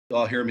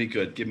All hear me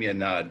good. Give me a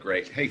nod.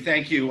 Great. Hey,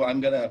 thank you. I'm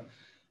going to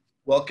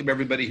welcome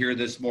everybody here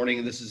this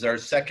morning. This is our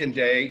second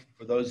day.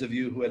 For those of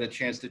you who had a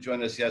chance to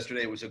join us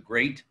yesterday, it was a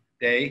great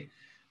day.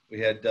 We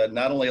had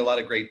not only a lot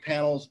of great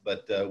panels,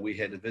 but we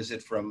had a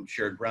visit from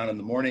Sherrod Brown in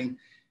the morning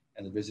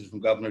and a visit from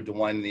Governor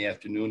DeWine in the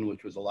afternoon,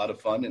 which was a lot of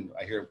fun. And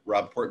I hear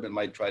Rob Portman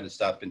might try to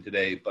stop in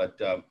today,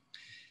 but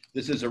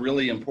this is a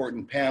really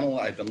important panel.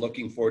 I've been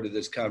looking forward to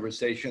this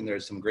conversation.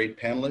 There's some great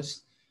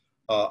panelists.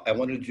 I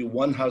wanted to do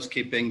one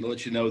housekeeping to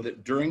let you know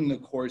that during the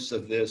course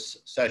of this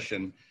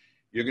session,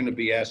 you're going to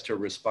be asked to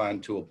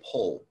respond to a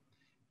poll.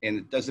 And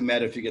it doesn't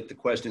matter if you get the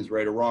questions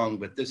right or wrong,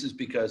 but this is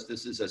because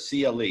this is a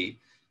CLE,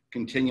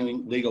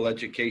 continuing legal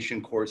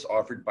education course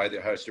offered by the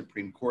Ohio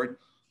Supreme Court.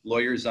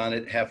 Lawyers on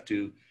it have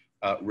to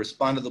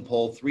respond to the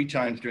poll 3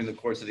 times during the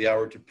course of the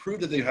hour to prove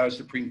to the Ohio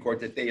Supreme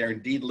Court that they are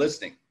indeed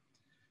listening.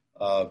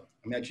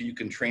 Imagine you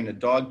can train a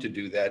dog to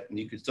do that and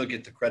you can still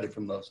get the credit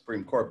from the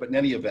Supreme Court. But in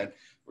any event,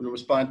 we're going to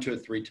respond to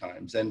it 3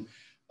 times. And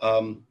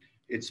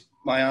it's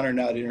my honor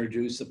now to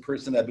introduce a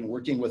person I've been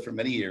working with for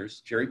many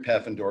years, Jerry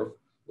Pfaffendorf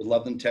with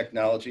Loveland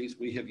Technologies.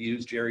 We have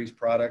used Jerry's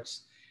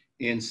products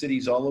in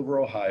cities all over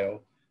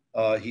Ohio.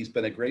 He's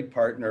been a great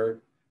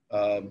partner.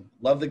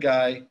 Love the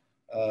guy.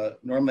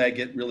 Normally I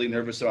get really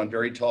nervous around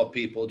very tall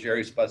people.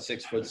 Jerry's about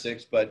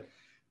 6'6", but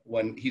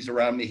when he's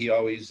around me, he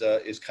always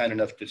is kind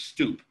enough to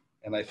stoop,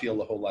 and I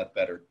feel a whole lot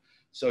better.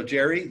 So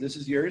Jerry, this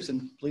is yours,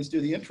 and please do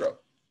the intro.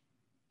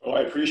 Oh,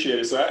 I appreciate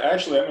it. So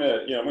actually,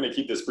 I'm gonna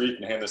keep this brief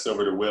and hand this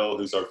over to Will,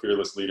 who's our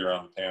fearless leader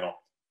on the panel.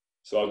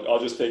 So I'll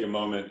just take a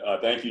moment.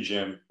 Thank you,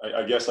 Jim.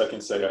 I guess I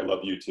can say I love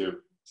you too.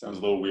 Sounds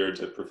a little weird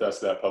to profess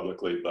that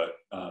publicly, but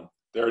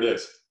there it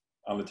is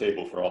on the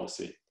table for all to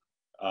see.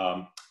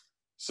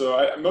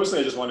 So mostly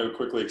I just want to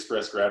quickly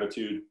express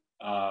gratitude.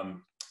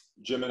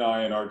 Jim and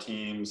I and our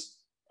teams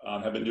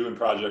have been doing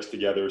projects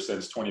together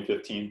since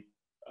 2015,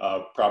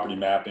 property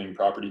mapping,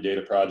 property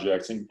data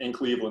projects in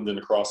Cleveland and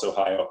across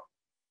Ohio.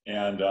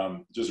 And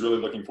just really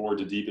looking forward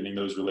to deepening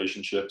those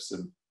relationships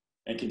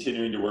and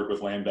continuing to work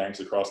with land banks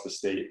across the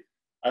state.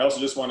 I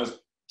also just want to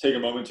take a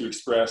moment to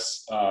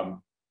express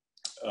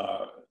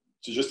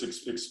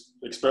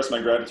express my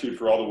gratitude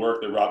for all the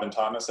work that Robin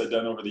Thomas had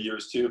done over the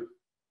years too.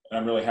 And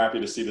I'm really happy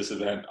to see this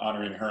event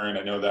honoring her. And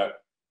I know that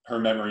her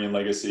memory and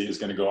legacy is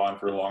going to go on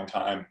for a long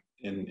time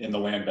in the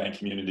land bank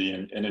community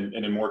and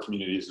in more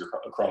communities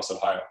across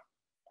Ohio.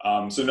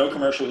 So no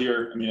commercial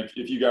here. I mean,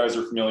 if you guys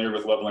are familiar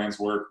with Loveland's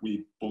work,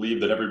 we believe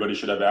that everybody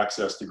should have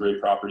access to great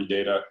property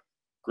data,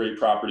 great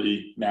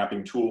property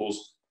mapping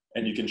tools,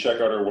 and you can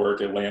check out our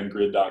work at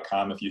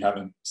landgrid.com if you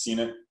haven't seen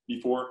it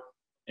before.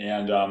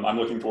 And I'm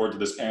looking forward to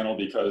this panel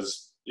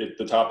because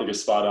the topic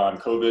is spot on.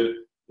 COVID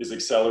is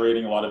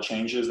accelerating a lot of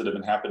changes that have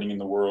been happening in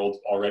the world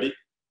already,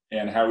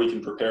 and how we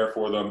can prepare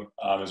for them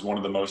is one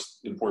of the most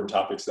important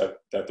topics that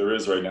there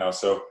is right now.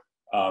 So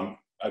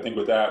I think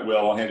with that, Will,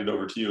 I'll hand it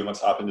over to you and let's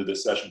hop into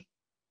this session.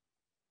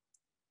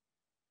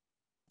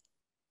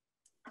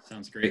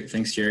 Sounds great.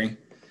 Thanks, Jerry.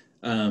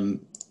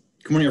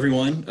 Good morning,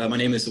 everyone. My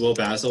name is Will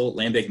Basil,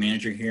 Land Bank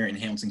Manager here in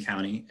Hamilton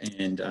County.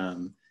 And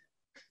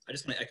I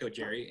just want to echo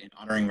Jerry in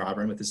honoring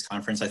Robin with this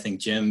conference. I think,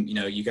 Jim,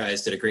 you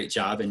guys did a great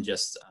job in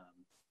just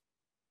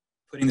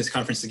putting this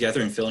conference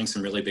together and filling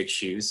some really big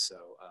shoes. So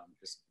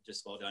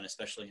just well done,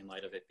 especially in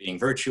light of it being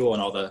virtual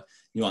and all the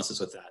nuances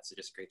with that. So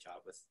just a great job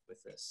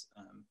with this.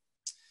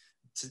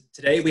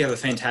 Today, we have a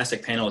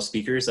fantastic panel of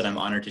speakers that I'm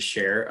honored to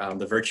share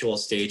the virtual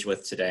stage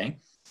with today.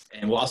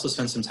 And we'll also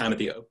spend some time at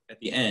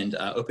the end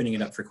opening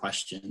it up for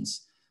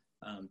questions.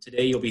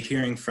 Today, you'll be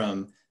hearing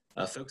from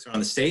folks around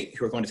the state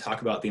who are going to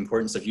talk about the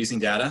importance of using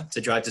data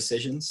to drive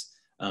decisions,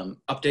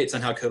 updates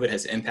on how COVID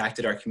has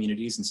impacted our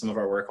communities and some of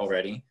our work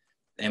already.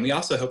 And we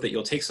also hope that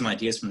you'll take some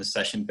ideas from this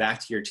session back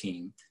to your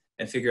team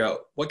and figure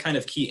out what kind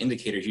of key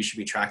indicators you should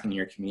be tracking in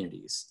your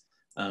communities.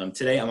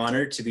 Today, I'm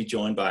honored to be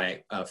joined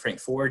by Frank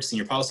Ford,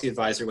 Senior Policy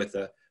Advisor with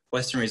the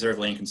Western Reserve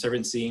Land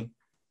Conservancy,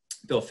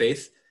 Bill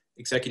Faith,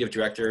 Executive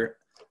Director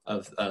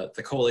of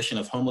the Coalition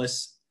of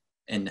Homeless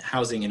and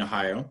Housing in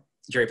Ohio,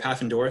 Jerry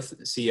Pfaffendorf,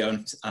 CEO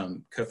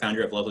and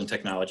co-founder of Loveland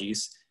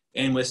Technologies,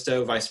 Ann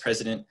Wistow, Vice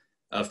President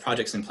of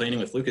Projects and Planning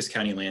with Lucas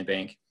County Land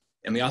Bank.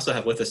 And we also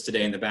have with us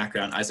today in the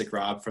background, Isaac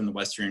Robb from the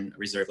Western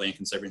Reserve Land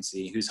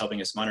Conservancy, who's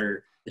helping us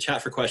monitor the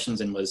chat for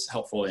questions and was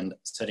helpful in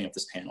setting up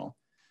this panel.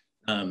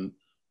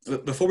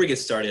 Before we get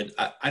started,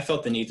 I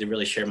felt the need to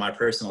really share my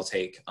personal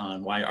take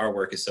on why our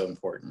work is so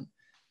important,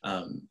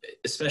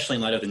 especially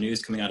in light of the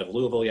news coming out of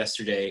Louisville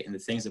yesterday and the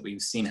things that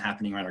we've seen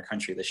happening around our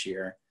country this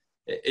year.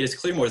 It is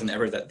clear more than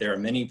ever that there are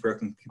many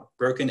broken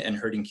and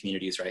hurting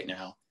communities right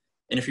now.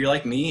 And if you're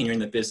like me and you're in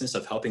the business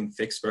of helping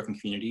fix broken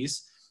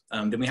communities,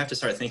 then we have to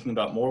start thinking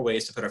about more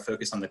ways to put our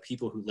focus on the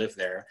people who live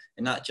there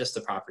and not just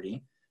the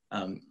property.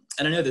 And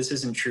I know this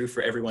isn't true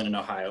for everyone in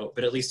Ohio,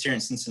 but at least here in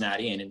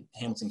Cincinnati and in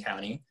Hamilton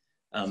County,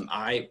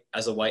 I,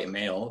 as a white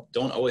male,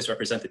 don't always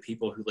represent the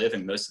people who live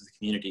in most of the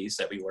communities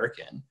that we work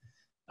in.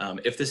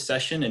 If this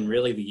session and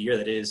really the year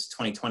that is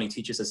 2020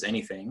 teaches us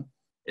anything,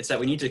 it's that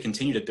we need to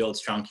continue to build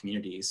strong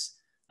communities.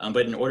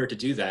 But in order to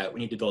do that, we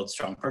need to build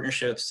strong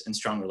partnerships and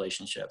strong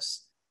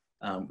relationships.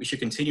 We should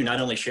continue not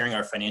only sharing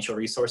our financial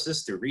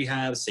resources through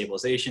rehabs,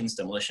 stabilizations,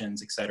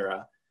 demolitions, et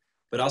cetera,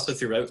 but also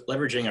through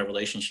leveraging our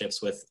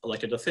relationships with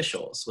elected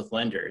officials, with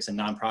lenders and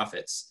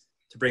nonprofits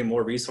to bring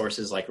more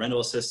resources like rental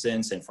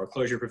assistance and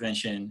foreclosure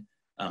prevention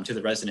to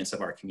the residents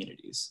of our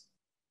communities.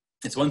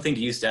 It's one thing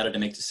to use data to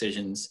make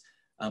decisions,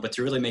 but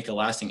to really make a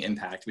lasting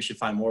impact, we should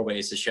find more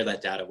ways to share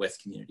that data with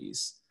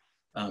communities.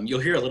 You'll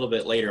hear a little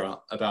bit later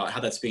about how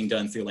that's being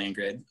done through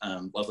LandGrid,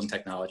 Loveland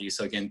Technology.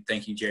 So again,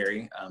 thank you,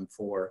 Jerry,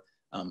 for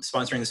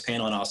sponsoring this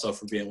panel and also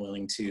for being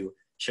willing to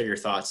share your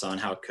thoughts on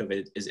how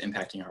COVID is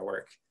impacting our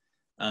work.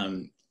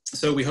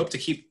 So we hope to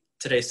keep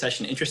today's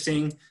session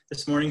interesting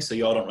this morning so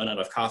you all don't run out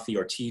of coffee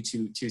or tea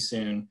too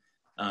soon.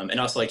 And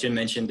also, like Jim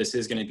mentioned, this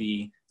is going to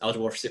be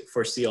eligible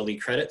for CLE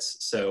credits.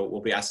 So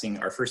we'll be asking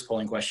our first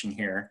polling question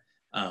here.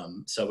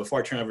 So before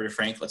I turn over to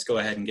Frank, let's go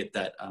ahead and get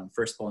that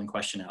first polling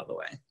question out of the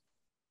way.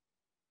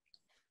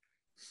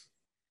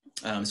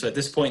 So at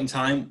this point in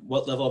time,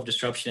 what level of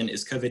disruption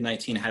is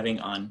COVID-19 having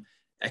on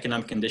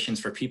economic conditions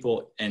for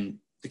people and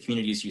the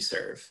communities you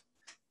serve?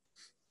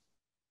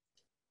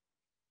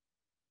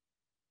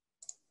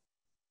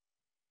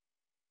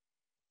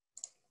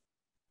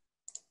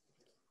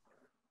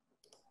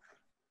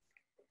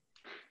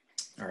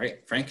 All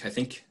right, Frank, I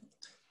think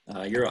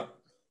you're up.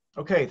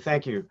 Okay,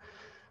 thank you.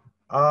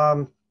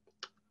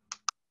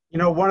 You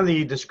know, one of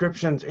the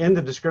descriptions, in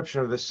the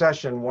description of this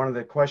session, one of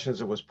the questions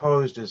that was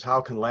posed is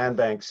how can land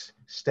banks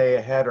stay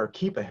ahead or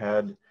keep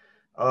ahead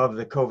of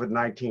the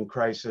COVID-19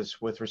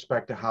 crisis with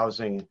respect to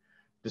housing,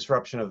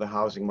 disruption of the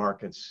housing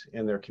markets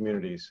in their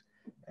communities.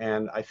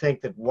 And I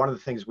think that one of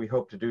the things we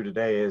hope to do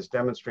today is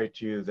demonstrate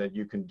to you that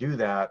you can do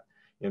that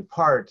in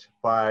part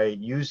by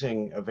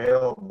using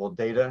available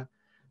data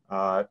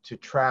to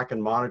track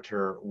and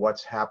monitor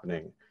what's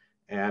happening.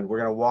 And we're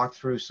going to walk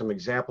through some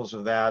examples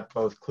of that.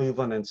 Both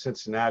Cleveland and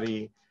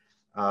Cincinnati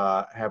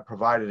have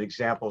provided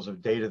examples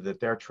of data that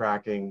they're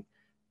tracking.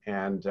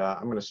 And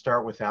I'm going to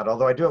start with that.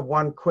 Although I do have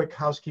one quick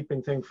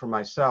housekeeping thing for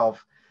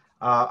myself.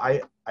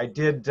 I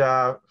did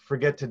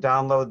forget to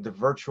download the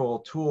virtual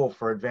tool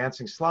for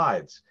advancing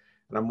slides.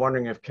 And I'm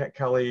wondering if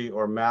Kelly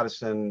or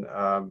Madison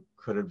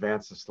could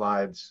advance the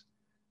slides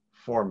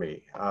for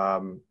me.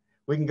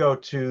 We can go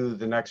to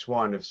the next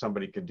one if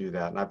somebody could do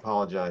that. And I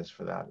apologize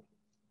for that.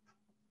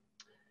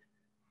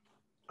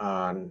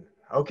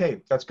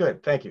 Okay, that's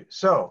good. Thank you.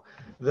 So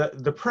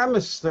the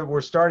premise that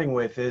we're starting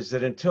with is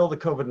that until the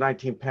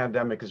COVID-19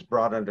 pandemic is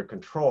brought under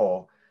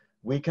control,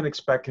 we can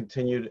expect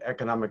continued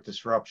economic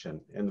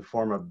disruption in the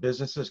form of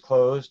businesses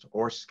closed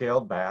or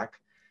scaled back,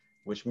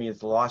 which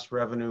means lost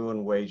revenue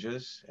and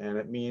wages, and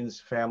it means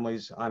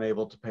families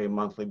unable to pay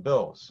monthly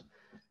bills.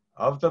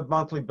 Of the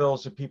monthly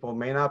bills that people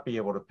may not be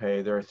able to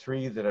pay, there are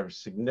three that are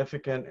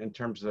significant in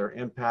terms of their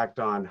impact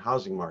on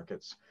housing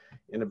markets: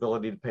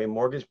 inability to pay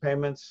mortgage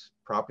payments,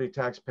 property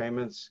tax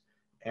payments,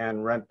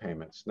 and rent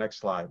payments. Next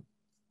slide.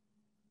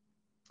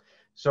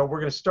 So we're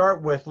going to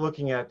start with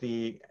looking at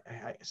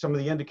some of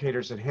the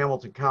indicators that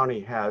Hamilton County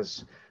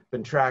has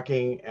been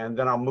tracking, and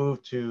then I'll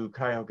move to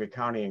Cuyahoga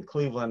County and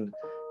Cleveland,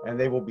 and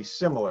they will be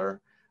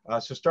similar.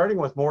 So starting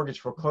with mortgage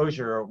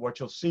foreclosure, what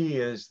you'll see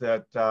is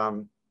that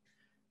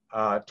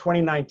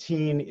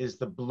 2019 is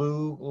the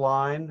blue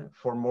line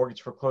for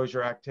mortgage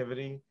foreclosure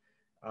activity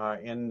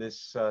in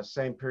this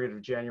same period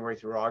of January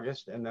through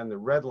August, and then the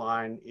red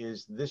line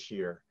is this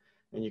year.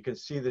 And you can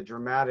see the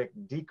dramatic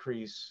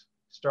decrease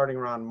starting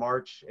around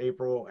March,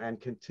 April,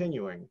 and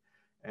continuing.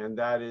 And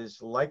that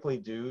is likely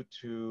due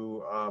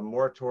to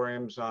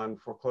moratoriums on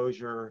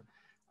foreclosure,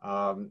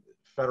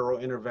 federal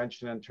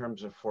intervention in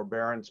terms of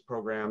forbearance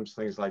programs,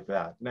 things like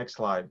that. Next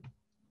slide.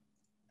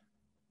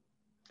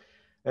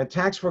 And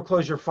tax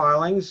foreclosure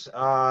filings,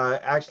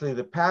 actually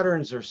the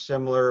patterns are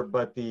similar,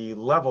 but the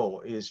level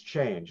is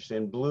changed.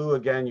 In blue,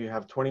 again, you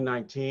have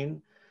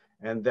 2019,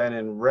 and then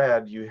in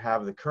red, you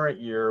have the current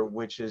year,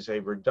 which is a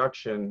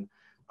reduction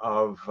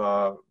of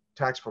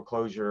tax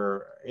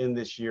foreclosure in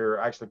this year,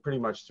 actually pretty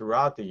much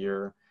throughout the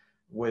year,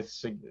 with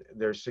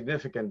there's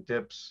significant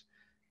dips.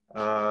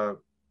 Yeah,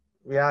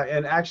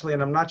 and actually,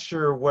 and I'm not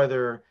sure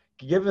whether,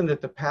 given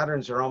that the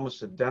patterns are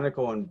almost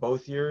identical in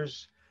both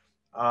years,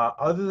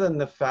 other than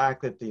the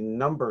fact that the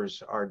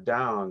numbers are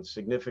down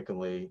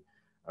significantly,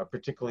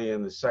 particularly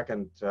in the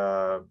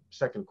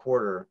second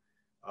quarter,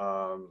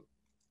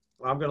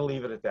 I'm going to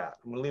leave it at that.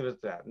 I'm going to leave it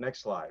at that.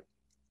 Next slide.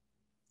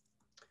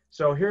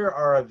 So here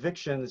are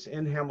evictions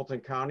in Hamilton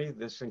County.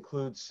 This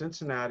includes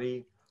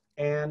Cincinnati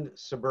and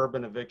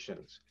suburban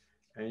evictions.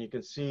 And you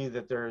can see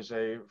that there's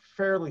a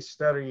fairly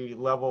steady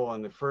level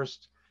in the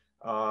first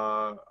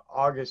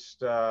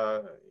August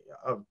of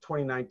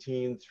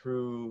 2019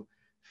 through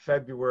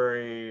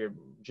January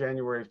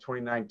of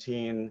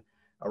 2019,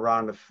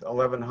 around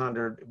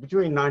 1,100,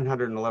 between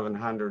 900 and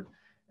 1,100.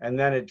 And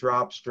then it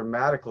drops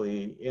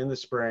dramatically in the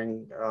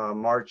spring,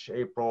 March,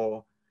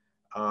 April,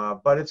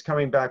 but it's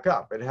coming back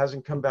up. It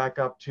hasn't come back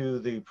up to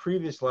the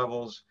previous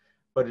levels,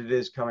 but it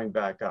is coming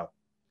back up.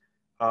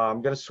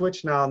 I'm going to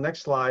switch now.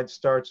 Next slide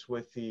starts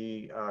with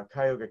the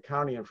Cuyahoga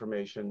County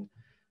information.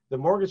 The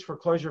mortgage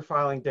foreclosure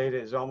filing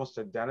data is almost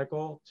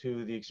identical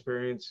to the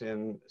experience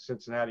in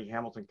Cincinnati,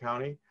 Hamilton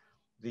County.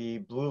 The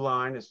blue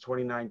line is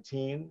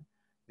 2019.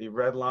 The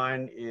red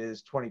line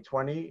is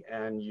 2020.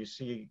 And you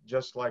see,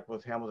 just like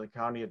with Hamilton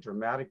County, a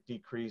dramatic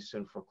decrease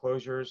in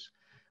foreclosures,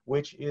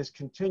 which is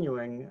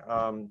continuing.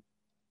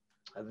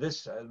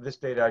 This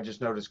data I just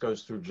noticed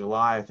goes through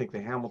July. I think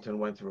the Hamilton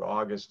went through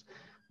August,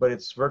 but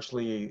it's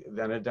virtually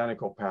an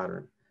identical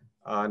pattern.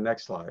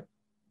 Next slide.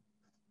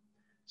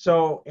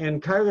 So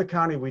in Cuyahoga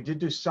County, we did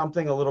do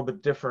something a little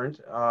bit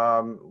different.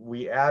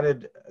 We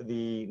added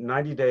the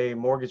 90-day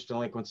mortgage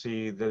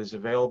delinquency that is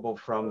available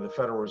from the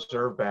Federal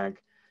Reserve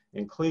Bank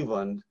in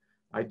Cleveland.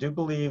 I do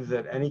believe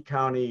that any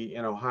county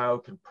in Ohio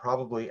could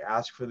probably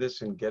ask for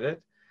this and get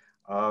it.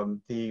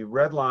 The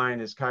red line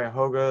is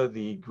Cuyahoga,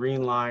 the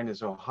green line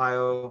is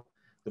Ohio,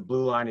 the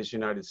blue line is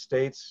United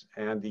States,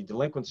 and the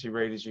delinquency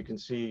rate, as you can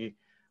see,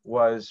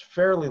 was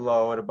fairly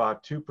low at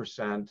about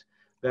 2%.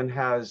 Then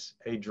has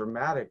a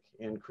dramatic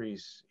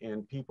increase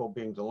in people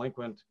being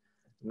delinquent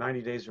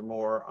 90 days or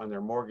more on their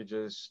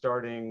mortgages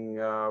starting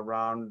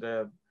around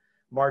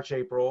March,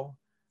 April.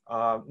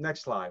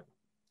 Next slide.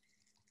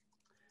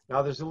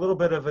 Now there's a little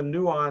bit of a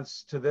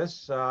nuance to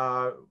this.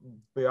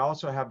 We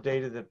also have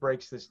data that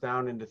breaks this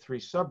down into 3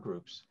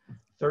 subgroups.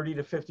 30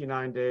 to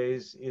 59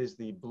 days is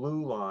the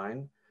blue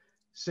line.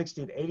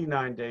 60 to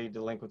 89 day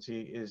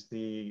delinquency is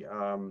the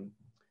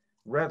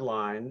red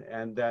line,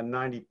 and then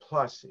 90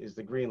 plus is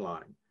the green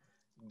line.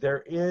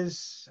 There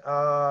is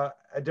a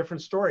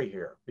different story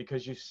here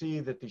because you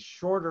see that the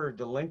shorter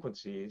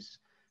delinquencies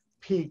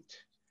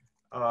peaked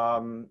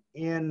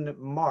in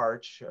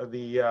March.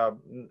 The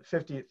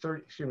 30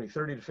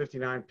 to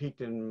 59 peaked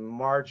in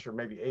March or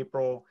maybe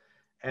April,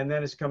 and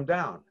then it's come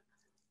down.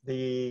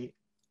 The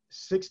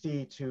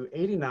 60 to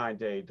 89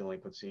 day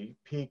delinquency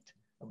peaked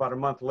about a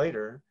month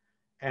later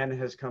and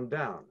has come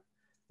down.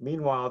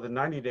 Meanwhile, the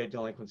 90-day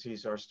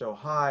delinquencies are still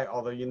high,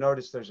 although you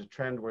notice there's a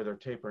trend where they're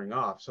tapering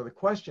off. So the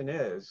question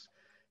is,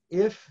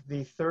 if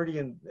the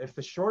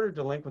shorter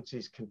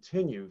delinquencies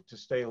continue to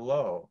stay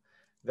low,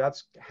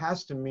 that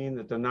has to mean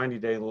that the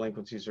 90-day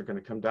delinquencies are going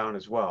to come down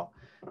as well.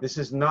 This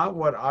is not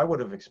what I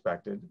would have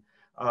expected.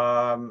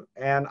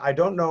 And I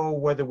don't know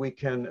whether we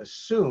can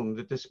assume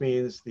that this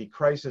means the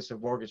crisis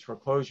of mortgage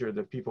foreclosure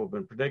that people have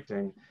been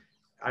predicting.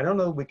 I don't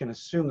know that we can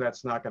assume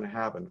that's not going to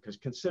happen, because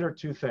consider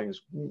 2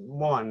 things.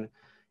 One,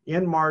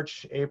 in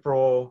March,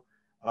 April,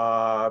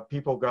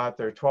 people got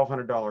their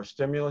 $1,200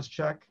 stimulus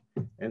check,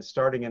 and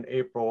starting in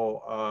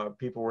April,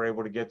 people were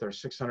able to get their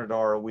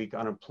 $600 a week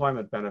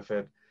unemployment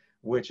benefit,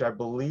 which I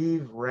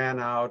believe ran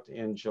out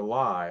in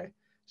July.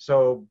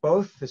 So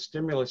both the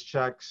stimulus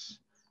checks,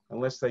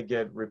 unless they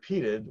get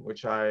repeated,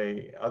 which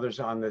others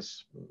on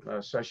this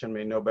session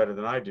may know better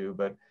than I do,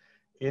 but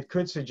it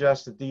could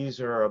suggest that these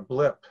are a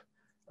blip,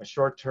 a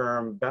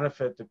short-term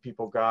benefit that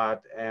people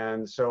got.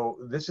 And so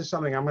this is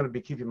something I'm going to be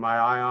keeping my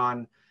eye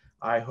on.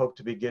 I hope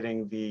to be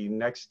getting the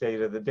next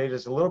data. The data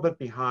is a little bit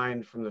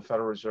behind from the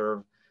Federal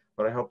Reserve,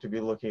 but I hope to be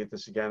looking at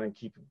this again and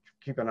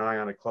keep an eye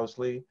on it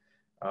closely.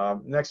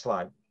 Next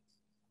slide.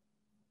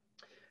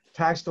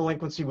 Tax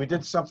delinquency, we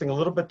did something a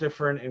little bit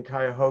different in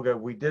Cuyahoga.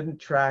 We didn't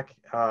track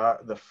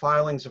the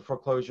filings of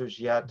foreclosures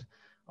yet,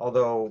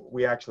 although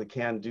we actually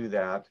can do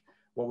that.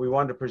 What we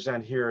wanted to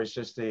present here is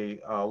just a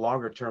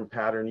longer term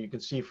pattern. You can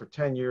see for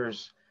 10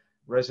 years,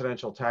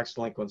 residential tax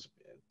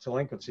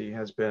delinquency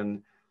has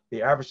been,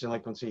 the average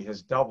delinquency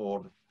has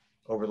doubled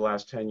over the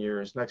last 10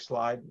 years. Next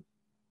slide.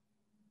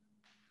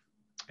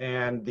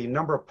 And the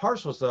number of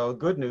parcels, though,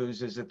 good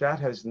news is that that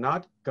has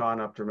not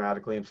gone up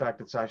dramatically. In fact,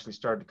 it's actually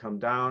started to come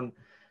down.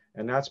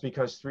 And that's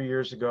because 3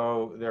 years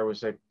ago, there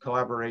was a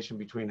collaboration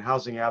between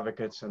housing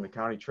advocates and the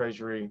county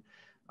treasury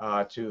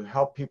to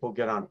help people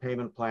get on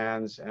payment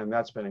plans. And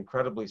that's been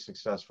incredibly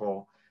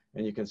successful.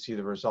 And you can see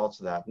the results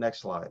of that.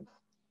 Next slide.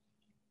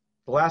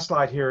 The last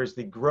slide here is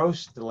the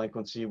gross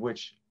delinquency,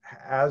 which,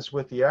 as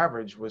with the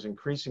average, was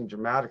increasing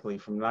dramatically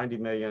from 90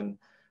 million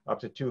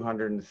up to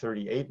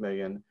 238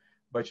 million.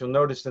 But you'll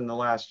notice in the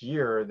last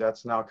year,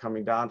 that's now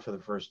coming down for the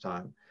first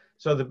time.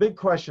 So the big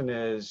question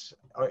is,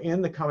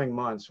 in the coming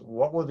months,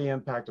 what will the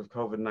impact of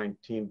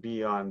COVID-19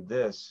 be on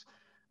this?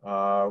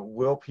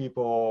 Will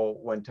people,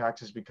 when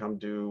taxes become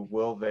due,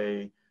 will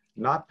they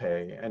not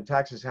pay? And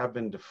taxes have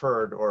been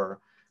deferred, or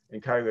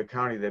in Cuyahoga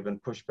County, they've been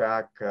pushed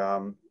back.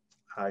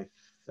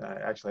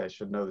 Actually, I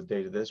should know the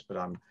date of this, but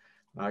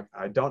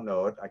I don't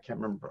know it. I can't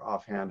remember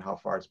offhand how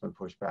far it's been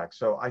pushed back.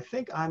 So I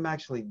think I'm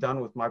actually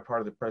done with my part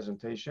of the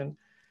presentation.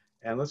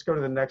 And let's go to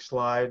the next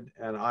slide,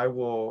 and I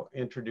will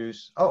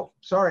introduce, oh,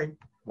 sorry,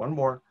 one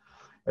more.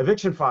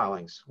 Eviction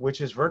filings, which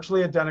is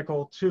virtually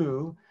identical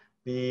to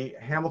the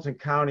Hamilton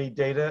County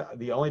data.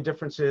 The only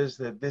difference is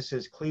that this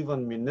is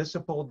Cleveland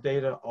municipal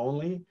data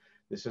only.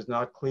 This is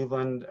not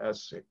Cleveland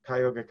as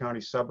Cuyahoga County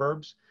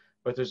suburbs,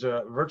 but there's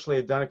a virtually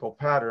identical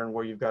pattern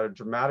where you've got a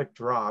dramatic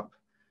drop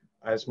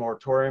as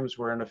moratoriums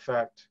were in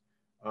effect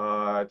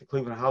at the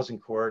Cleveland Housing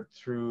Court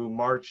through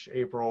March,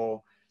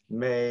 April,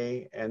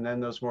 May, and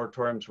then those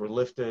moratoriums were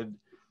lifted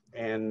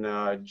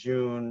in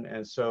June,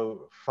 and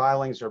so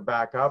filings are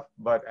back up,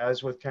 but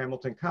as with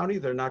Hamilton County,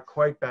 they're not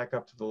quite back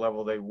up to the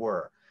level they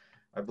were.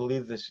 I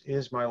believe this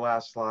is my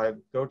last slide.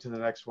 Go to the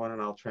next one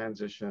and I'll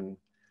transition.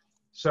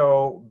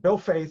 So Bill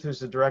Faith, who's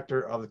the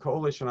director of the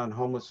Coalition on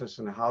Homelessness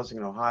and Housing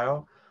in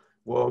Ohio,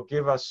 will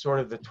give us sort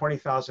of the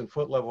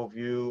 20,000-foot level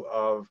view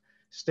of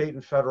state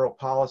and federal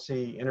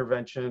policy,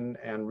 intervention,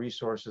 and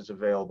resources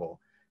available.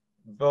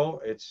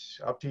 Bill, it's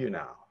up to you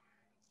now.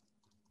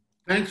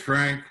 Thanks,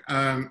 Frank.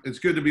 It's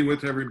good to be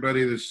with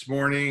everybody this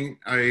morning.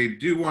 I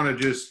do want to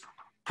just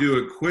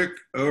do a quick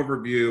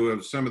overview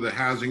of some of the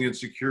housing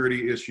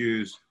insecurity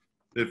issues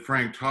that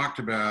Frank talked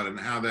about and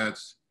how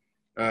that's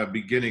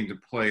beginning to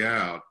play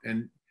out.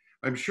 And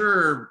I'm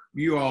sure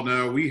you all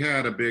know we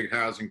had a big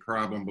housing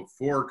problem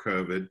before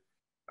COVID.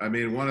 I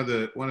mean, one of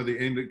the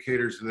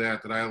indicators of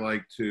that I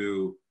like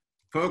to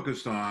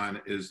focus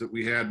on is that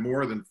we had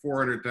more than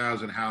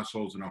 400,000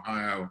 households in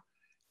Ohio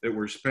that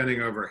were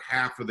spending over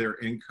half of their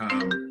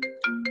income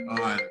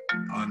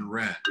on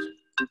rent,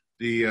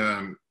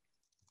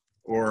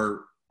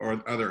 or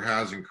other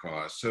housing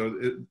costs. So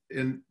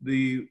in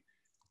the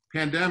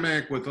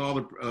pandemic, with all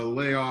the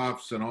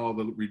layoffs and all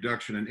the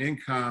reduction in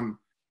income,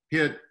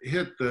 hit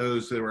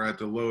those that were at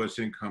the lowest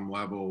income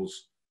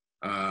levels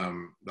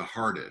the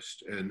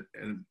hardest. And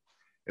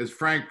as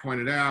Frank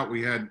pointed out,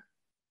 we had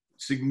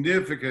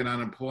significant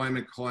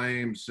unemployment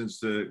claims since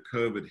the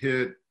COVID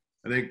hit.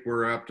 I think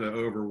we're up to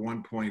over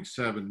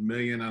 1.7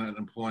 million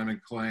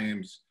unemployment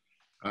claims.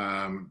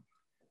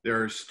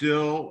 There are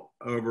still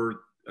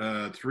over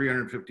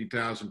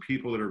 350,000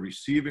 people that are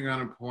receiving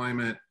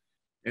unemployment.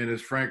 And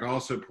as Frank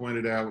also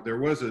pointed out, there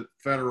was a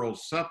federal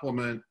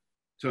supplement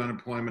to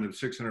unemployment of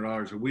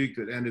 $600 a week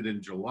that ended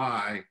in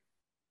July.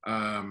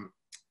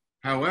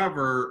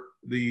 However,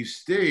 the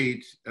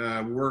state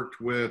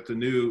worked with the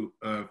new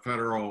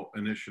federal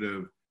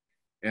initiative,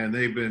 and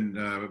they've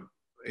been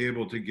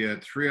able to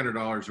get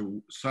 $300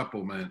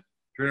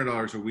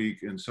 a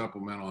week in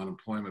supplemental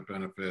unemployment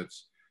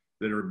benefits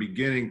that are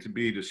beginning to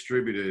be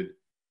distributed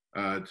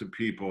to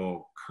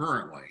people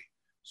currently.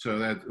 So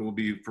that will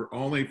be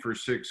only for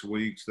 6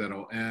 weeks.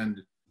 That'll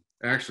end.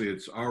 Actually,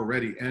 it's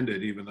already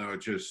ended, even though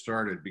it just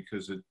started,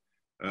 because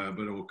but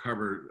it will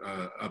cover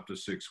up to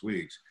 6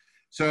 weeks.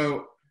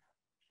 So,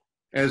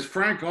 as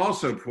Frank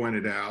also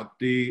pointed out,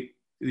 the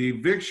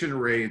eviction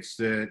rates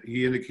that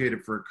he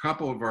indicated for a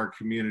couple of our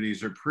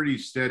communities are pretty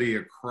steady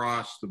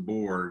across the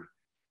board.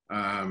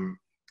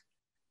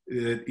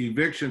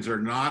 Evictions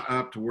are not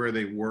up to where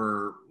they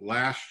were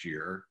last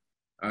year.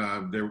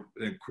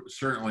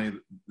 Certainly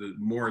the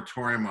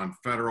moratorium on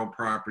federal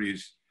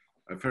properties,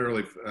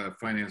 federally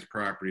financed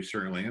properties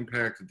certainly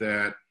impacted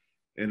that.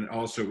 And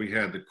also we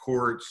had the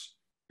courts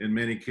in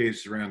many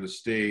cases around the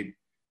state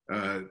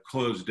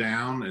closed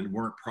down and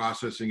weren't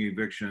processing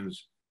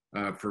evictions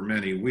for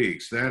many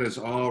weeks. That is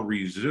all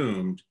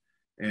resumed,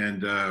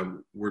 and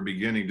we're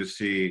beginning to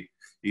see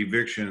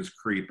evictions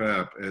creep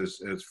up,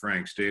 as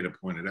Frank's data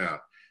pointed out.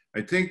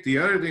 I think the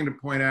other thing to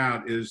point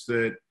out is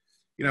that,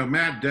 you know,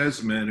 Matt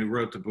Desmond, who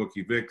wrote the book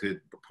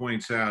Evicted,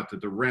 points out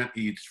that the rent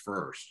eats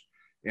first.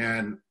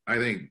 And I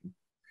think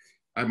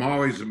I'm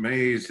always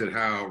amazed at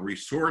how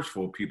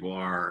resourceful people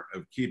are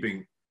of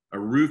keeping a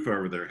roof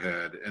over their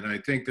head. And I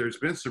think there's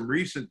been some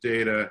recent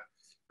data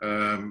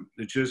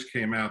that just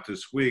came out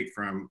this week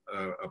from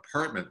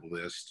Apartment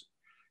List,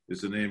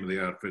 is the name of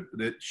the outfit,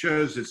 that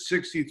shows that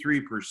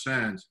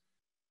 63%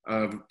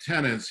 of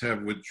tenants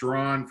have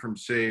withdrawn from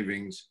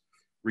savings,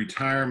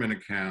 retirement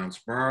accounts,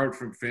 borrowed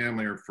from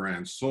family or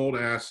friends, sold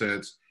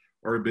assets,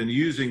 or have been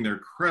using their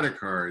credit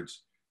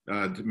cards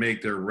to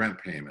make their rent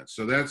payments.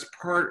 So that's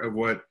part of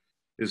what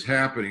is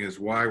happening, is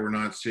why we're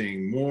not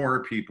seeing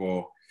more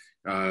people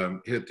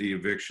hit the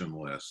eviction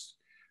list.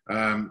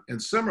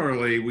 And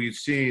similarly, we've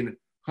seen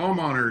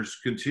homeowners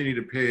continue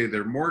to pay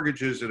their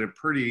mortgages at a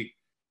pretty,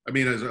 I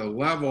mean, as a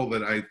level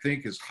that I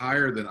think is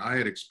higher than I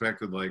had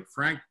expected, like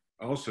Frank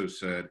also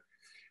said.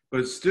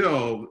 But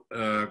still,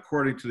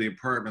 according to the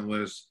Apartment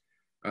List,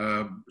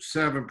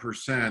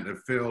 7%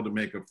 have failed to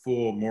make a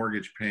full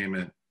mortgage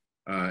payment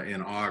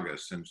in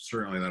August, and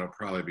certainly that'll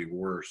probably be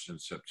worse in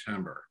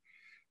September.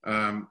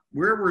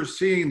 Where we're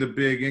seeing the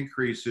big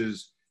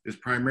increases is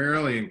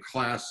primarily in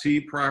Class C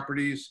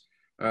properties.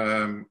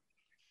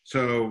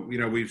 So, you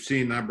know, we've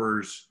seen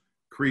numbers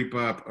creep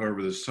up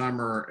over the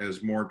summer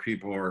as more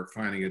people are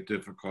finding it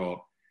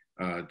difficult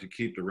to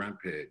keep the rent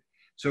paid.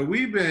 So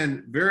we've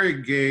been very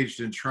engaged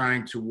in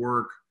trying to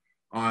work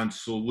on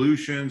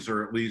solutions,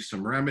 or at least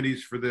some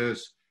remedies for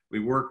this. We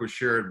worked with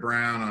Sherrod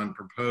Brown on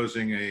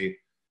proposing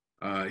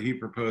he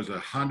proposed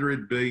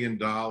 $100 billion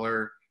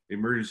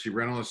emergency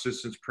rental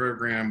assistance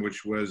program,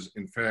 which was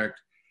in fact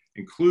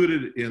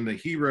included in the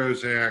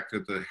HEROES Act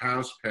that the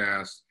House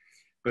passed.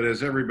 But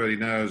as everybody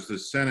knows, the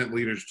Senate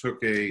leaders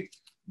took a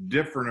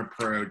different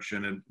approach,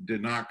 and it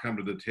did not come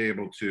to the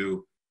table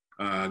to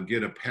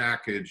get a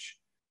package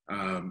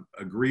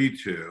agreed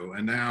to.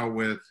 And now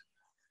with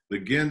the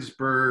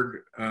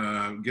Ginsburg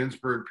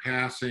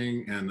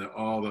passing and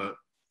all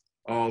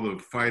the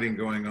fighting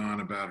going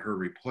on about her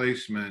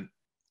replacement,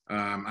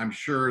 I'm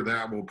sure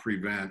that will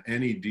prevent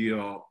any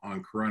deal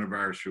on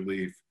coronavirus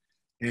relief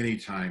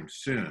anytime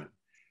soon.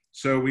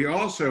 So we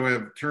also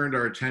have turned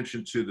our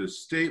attention to the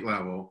state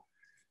level.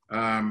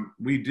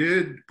 We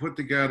did put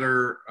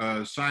together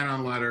a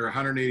sign-on letter,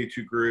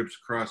 182 groups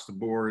across the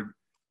board,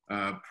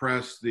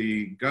 pressed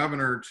the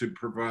governor to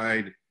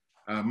provide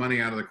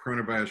money out of the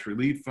coronavirus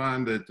relief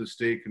fund that the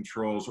state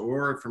controls,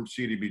 or from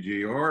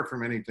CDBG, or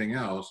from anything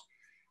else.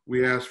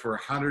 We asked for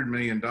 $100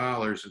 million,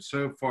 and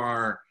so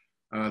far,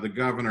 the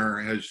governor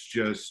has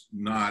just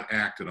not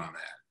acted on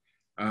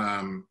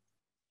that.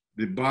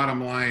 The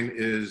bottom line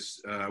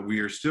is we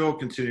are still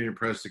continuing to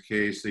press the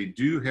case. They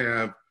do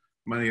have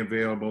money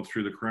available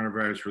through the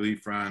coronavirus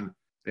relief fund.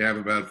 They have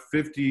about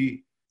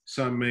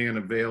 50-some million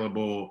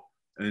available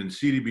in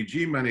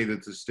CDBG money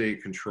that the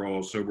state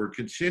controls. So we're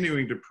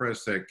continuing to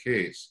press that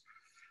case.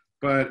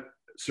 But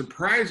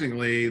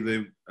surprisingly,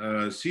 the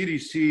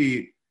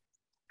CDC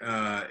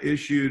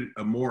issued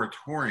a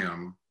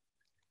moratorium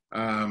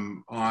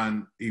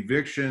on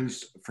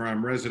evictions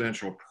from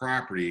residential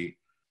property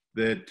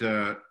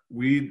that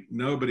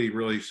nobody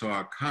really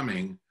saw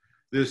coming.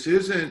 This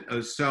isn't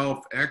a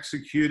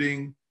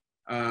self-executing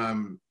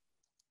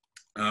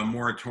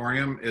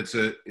moratorium.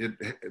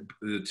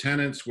 The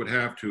tenants would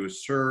have to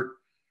assert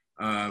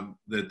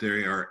that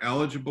they are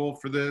eligible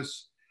for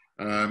this,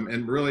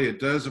 and really it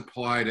does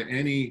apply to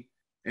any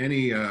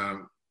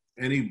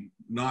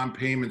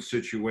non-payment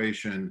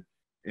situation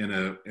in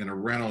a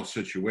rental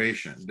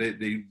situation.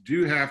 They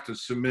do have to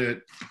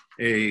submit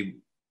a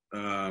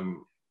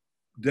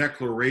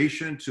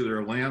declaration to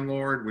their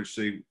landlord, which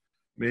they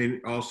may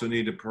also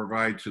need to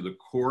provide to the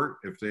court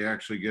if they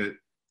actually get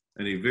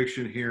an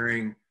eviction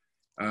hearing.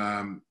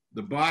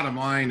 The bottom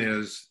line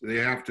is they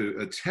have to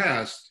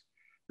attest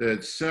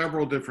that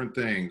several different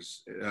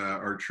things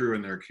are true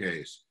in their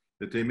case,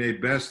 that they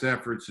made best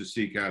efforts to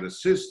seek out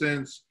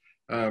assistance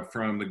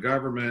from the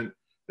government.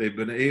 They've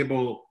been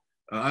unable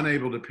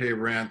to pay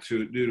rent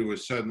due to a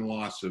sudden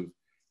loss of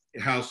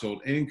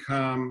household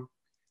income,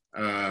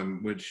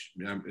 which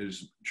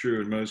is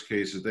true in most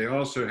cases. They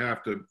also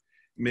have to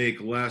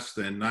make less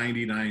than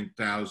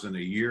 $99,000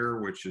 a year,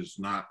 which is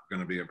not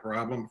going to be a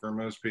problem for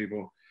most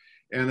people.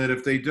 And that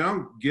if they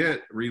don't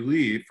get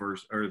relief or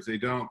if they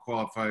don't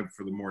qualify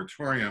for the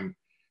moratorium,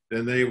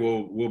 then they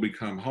will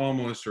become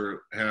homeless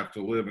or have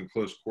to live in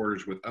close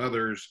quarters with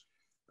others,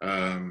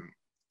 in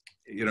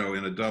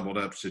a doubled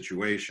up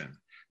situation.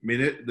 I mean,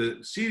 the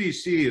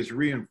CDC is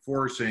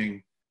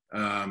reinforcing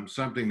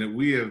something that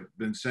we have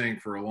been saying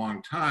for a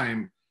long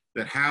time,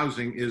 that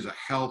housing is a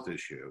health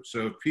issue.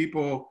 So if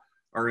people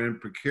are in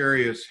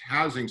precarious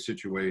housing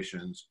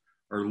situations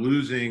or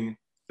losing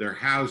their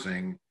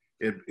housing,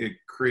 it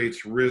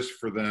creates risk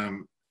for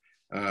them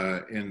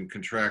in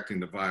contracting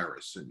the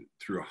virus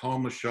through a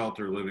homeless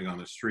shelter, living on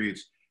the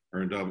streets,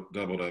 or in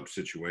doubled up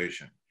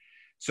situation.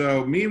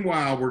 So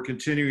meanwhile, we're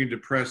continuing to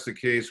press the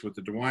case with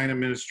the DeWine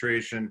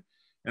administration,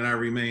 and I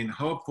remain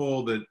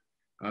hopeful that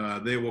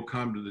they will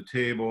come to the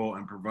table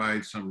and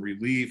provide some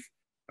relief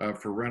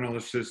for rental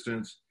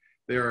assistance.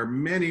 There are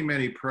many,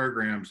 many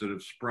programs that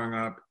have sprung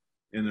up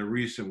in the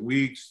recent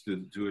weeks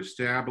to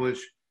establish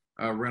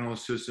rental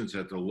assistance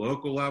at the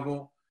local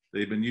level.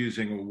 They've been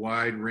using a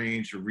wide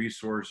range of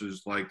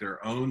resources like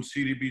their own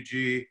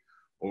CDBG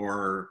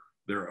or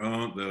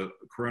the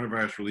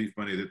coronavirus relief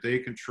money that they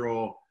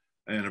control,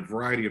 and a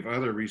variety of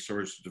other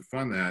resources to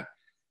fund that.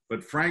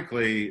 But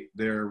frankly,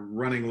 they're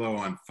running low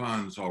on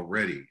funds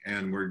already,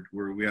 and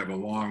we have a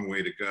long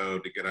way to go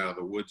to get out of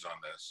the woods on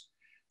this.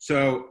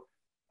 So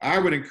I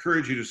would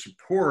encourage you to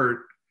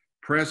support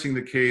pressing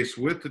the case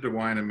with the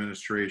DeWine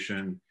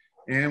administration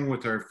and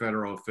with our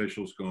federal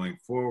officials going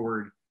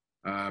forward,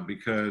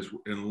 because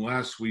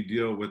unless we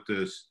deal with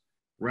this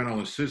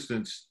rental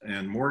assistance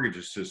and mortgage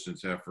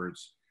assistance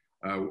efforts,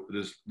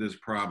 this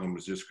problem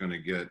is just going to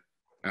get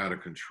out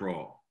of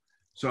control.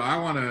 So I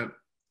want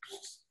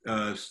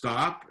to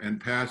stop and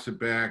pass it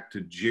back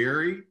to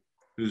Jerry,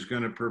 who's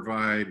going to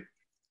provide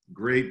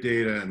great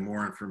data and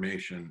more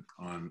information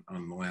on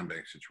the land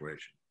bank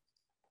situation.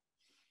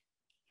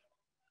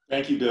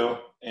 Thank you, Bill.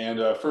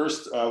 And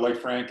first, like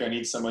Frank, I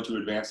need someone to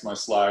advance my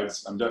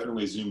slides. I'm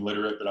definitely Zoom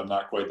literate, but I'm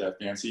not quite that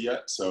fancy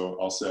yet. So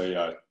I'll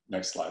say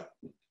next slide.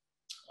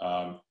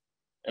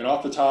 And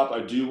off the top,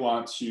 I do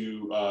want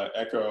to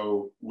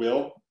echo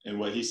Will and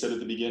what he said at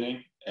the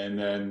beginning, and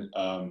then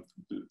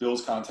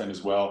Bill's content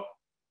as well.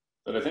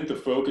 But I think the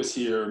focus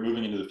here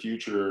moving into the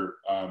future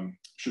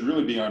should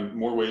really be on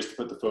more ways to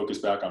put the focus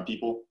back on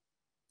people,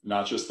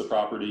 not just the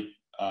property.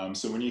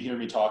 So when you hear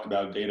me talk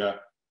about data,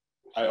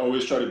 I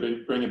always try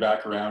to bring it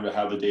back around to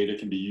how the data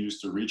can be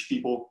used to reach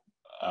people,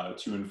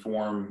 to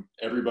inform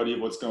everybody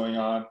of what's going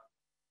on,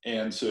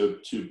 and to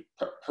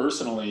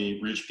personally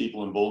reach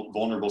people in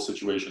vulnerable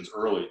situations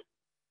early.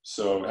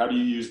 So how do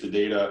you use the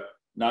data,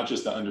 not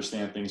just to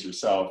understand things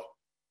yourself,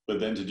 but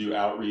then to do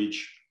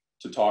outreach,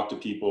 to talk to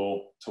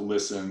people, to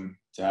listen,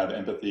 to have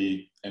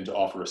empathy, and to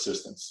offer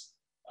assistance.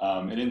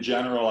 And in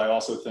general, I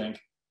also think,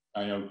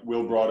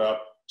 Will brought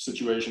up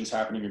situations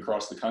happening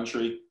across the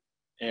country,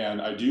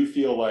 And I do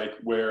feel like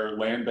where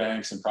land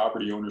banks and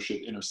property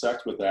ownership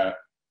intersect with that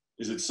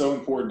is it's so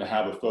important to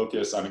have a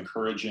focus on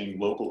encouraging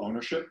local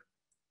ownership,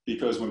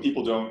 because when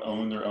people don't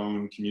own their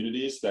own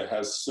communities, that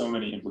has so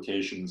many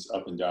implications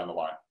up and down the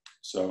line.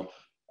 So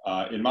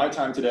in my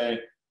time today,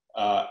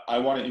 I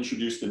want to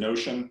introduce the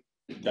notion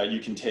that you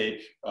can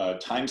take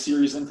time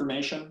series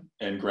information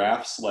and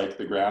graphs like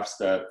the graphs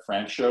that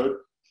Frank showed,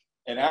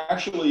 and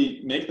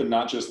actually make them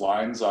not just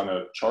lines on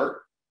a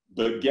chart,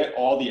 but get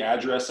all the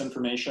address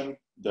information,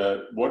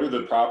 what are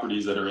the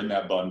properties that are in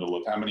that bundle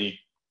of how many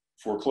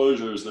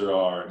foreclosures there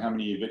are and how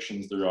many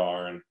evictions there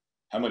are and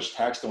how much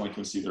tax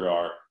delinquency there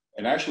are,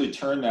 and actually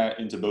turn that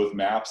into both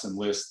maps and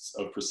lists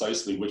of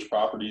precisely which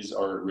properties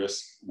are at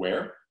risk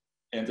where,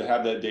 and to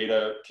have that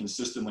data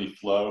consistently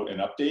flow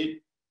and update,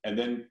 and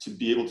then to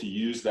be able to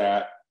use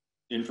that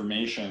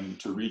information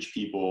to reach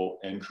people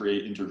and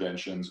create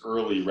interventions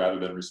early rather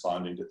than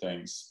responding to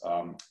things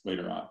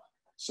later on.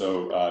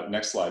 So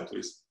next slide,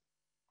 please.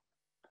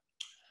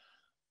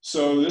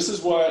 So this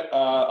is what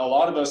a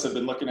lot of us have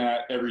been looking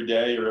at every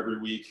day or every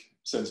week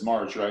since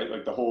March, right?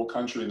 Like the whole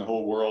country and the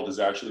whole world has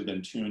actually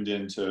been tuned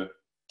into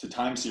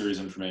time series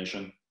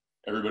information.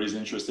 Everybody's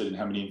interested in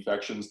how many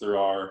infections there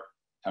are,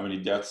 how many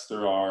deaths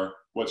there are,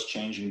 what's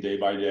changing day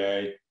by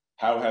day,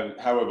 how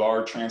have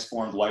our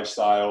transformed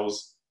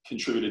lifestyles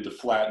contributed to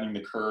flattening the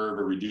curve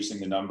or reducing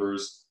the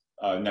numbers.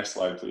 Next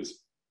slide, please.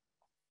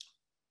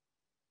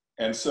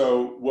 And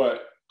so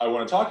what I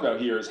want to talk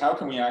about here is how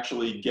can we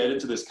actually get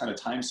into this kind of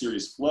time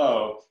series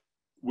flow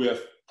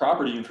with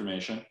property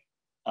information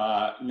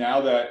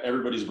now that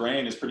everybody's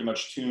brain is pretty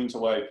much tuned to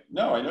like,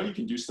 no, I know you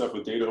can do stuff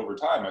with data over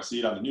time. I see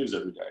it on the news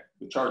every day.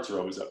 The charts are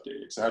always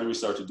updating. So how do we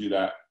start to do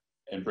that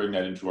and bring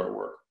that into our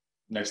work?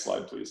 Next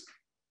slide, please.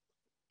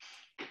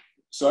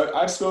 So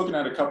I've spoken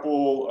at a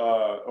couple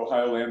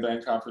Ohio Land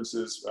Bank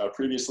conferences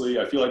previously.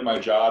 I feel like my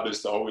job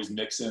is to always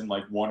mix in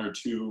like one or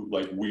two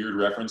like weird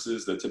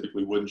references that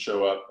typically wouldn't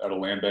show up at a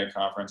land bank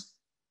conference.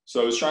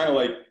 So I was trying to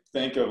like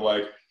think of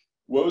like,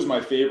 what was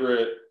my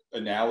favorite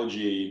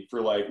analogy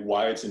for like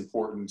why it's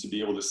important to be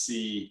able to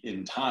see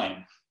in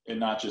time and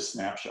not just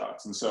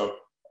snapshots. And so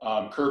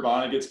Kurt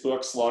Vonnegut's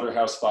book,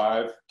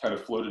 Slaughterhouse-Five, kind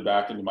of floated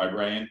back into my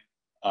brain.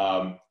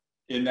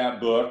 In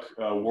that book,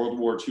 World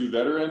War II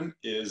veteran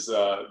is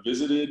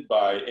visited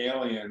by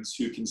aliens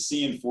who can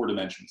see in 4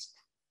 dimensions,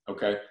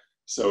 okay?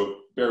 So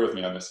bear with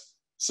me on this.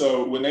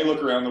 So when they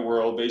look around the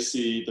world, they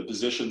see the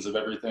positions of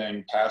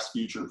everything, past,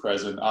 future,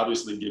 present,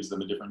 obviously gives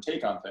them a different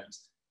take on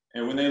things.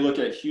 And when they look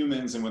at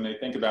humans and when they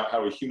think about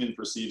how a human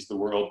perceives the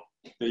world,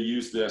 they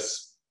use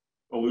this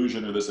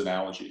illusion or this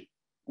analogy,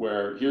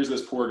 where here's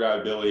this poor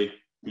guy, Billy,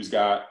 who's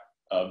got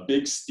a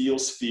big steel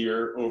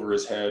sphere over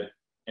his head,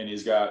 and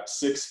he's got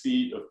 6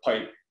 feet of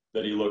pipe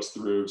that he looks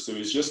through. So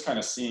he's just kind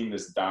of seeing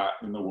this dot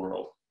in the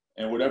world.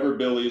 And whatever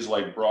Billy's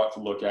like brought to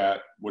look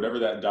at, whatever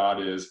that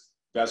dot is,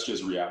 that's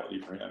just reality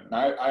for him. And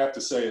I have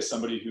to say, as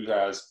somebody who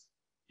has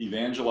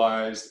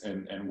evangelized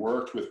and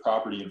worked with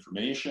property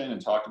information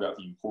and talked about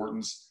the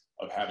importance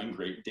of having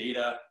great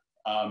data,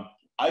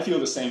 I feel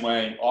the same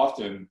way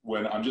often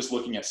when I'm just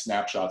looking at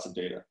snapshots of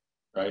data,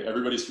 right?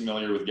 Everybody's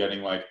familiar with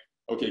getting like,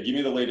 okay, give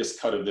me the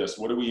latest cut of this.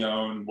 What do we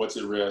own? What's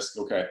at risk?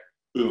 Okay.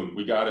 Boom,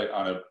 we got it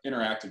on an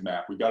interactive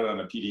map. We got it on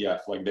a PDF,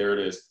 like there it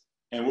is.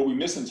 And what we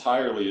miss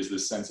entirely is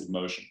this sense of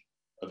motion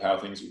of how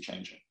things are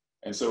changing.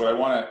 And so what I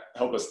want to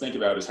help us think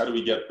about is how do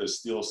we get the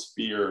steel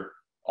sphere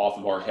off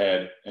of our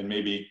head and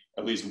maybe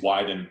at least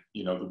widen,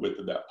 you know, the width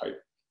of that pipe.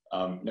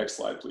 Next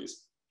slide,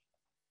 please.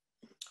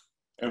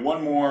 And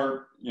one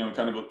more, you know,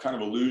 kind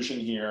of illusion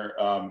here.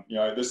 You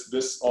know,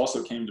 this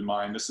also came to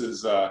mind. This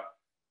is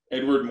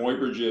Edward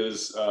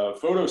Muybridge's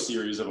photo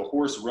series of a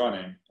horse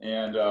running.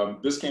 And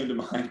this came to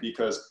mind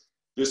because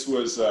this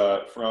was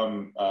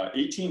from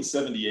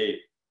 1878.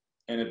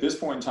 And at this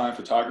point in time,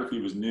 photography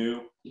was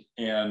new.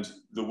 And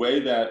the way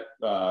that,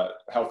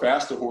 how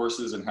fast a horse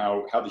is and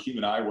how the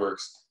human eye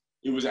works,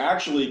 it was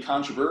actually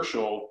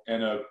controversial.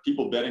 And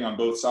people betting on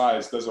both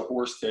sides, does a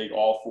horse take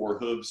all 4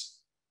 hooves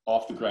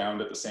off the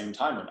ground at the same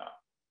time or not?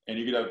 And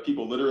you could have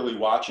people literally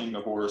watching the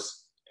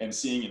horse and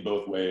seeing it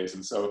both ways.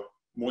 And so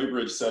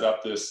Muybridge set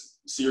up this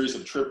series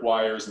of trip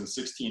wires and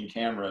 16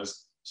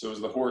 cameras. So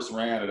as the horse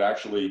ran, it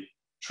actually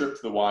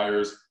tripped the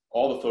wires.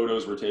 All the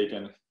photos were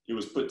taken. It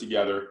was put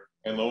together.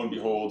 And lo and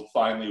behold,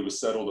 finally it was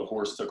settled. The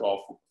horse took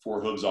all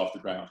 4 hooves off the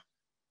ground.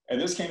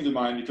 And this came to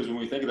mind because when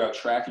we think about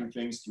tracking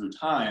things through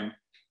time,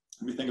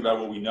 we think about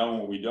what we know and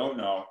what we don't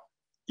know.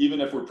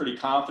 Even if we're pretty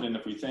confident,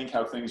 if we think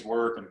how things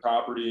work in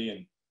property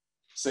and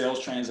sales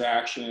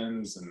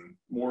transactions and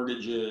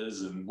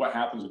mortgages and what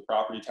happens with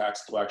property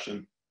tax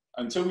collection,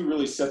 until we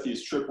really set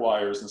these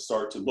tripwires and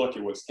start to look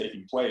at what's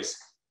taking place,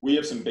 we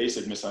have some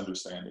basic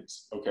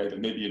misunderstandings, okay, that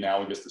may be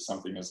analogous to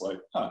something as like,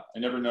 I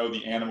never know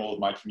the animal of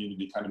my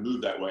community kind of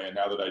moved that way, and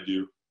now that I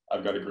do,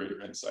 I've got a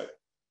greater insight.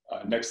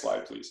 Next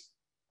slide, please.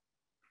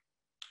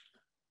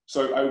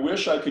 So I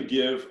wish I could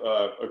give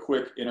a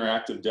quick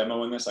interactive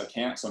demo in this. I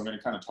can't, so I'm going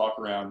to kind of talk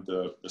around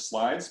the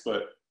slides,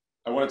 but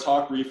I want to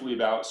talk briefly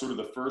about sort of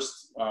the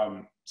first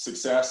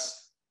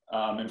success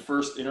and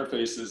first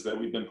interfaces that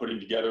we've been putting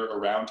together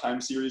around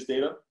time series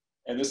data.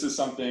 And this is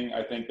something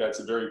I think that's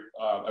a very,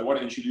 I want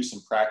to introduce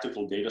some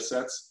practical data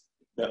sets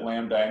that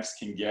land banks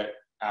can get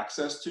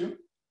access to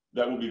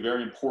that will be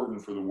very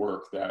important for the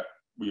work that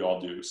we all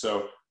do.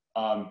 So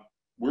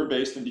we're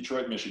based in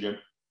Detroit, Michigan,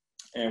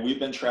 and we've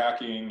been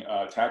tracking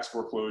tax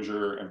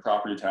foreclosure and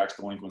property tax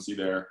delinquency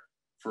there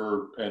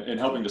and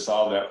helping to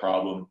solve that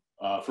problem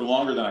for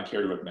longer than I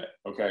care to admit,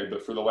 okay?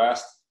 But for the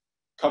last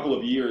couple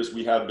of years,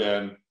 we have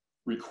been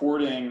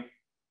recording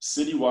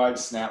citywide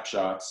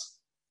snapshots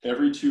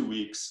every 2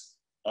 weeks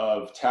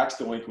of tax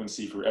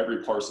delinquency for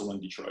every parcel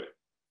in Detroit.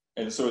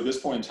 And so at this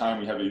point in time,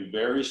 we have a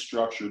very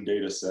structured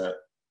data set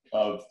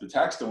of the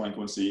tax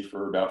delinquency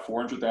for about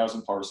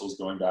 400,000 parcels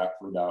going back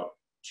for about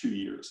 2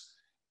 years.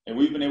 And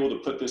we've been able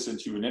to put this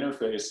into an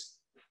interface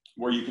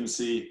where you can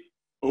see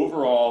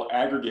overall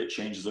aggregate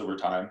changes over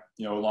time,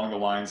 you know, along the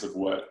lines of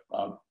what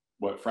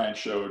Frank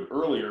showed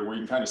earlier, where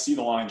you can kind of see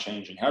the line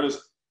changing. How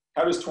does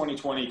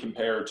 2020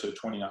 compare to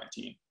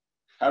 2019?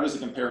 How does it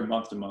compare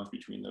month to month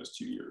between those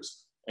 2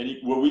 years? And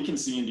what we can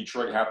see in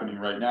Detroit happening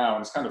right now,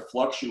 and it's kind of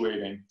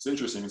fluctuating, it's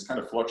interesting, it's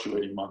kind of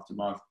fluctuating month to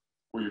month,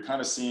 where you're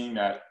kind of seeing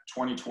that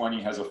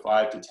 2020 has a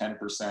 5 to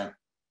 10%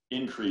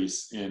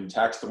 increase in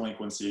tax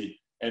delinquency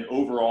and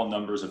overall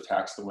numbers of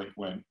tax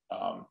delinquent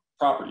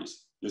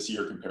properties this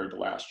year compared to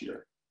last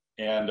year.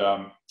 And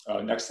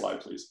next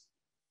slide, please.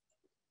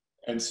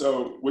 And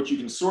so what you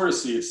can sort of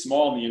see, it's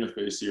small in the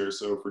interface here,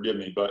 so forgive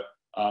me, but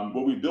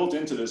what we built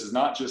into this is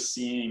not just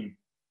seeing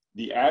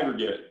the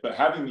aggregate, but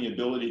having the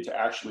ability to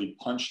actually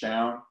punch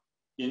down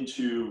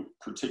into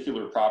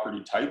particular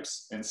property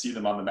types and see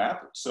them on the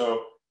map.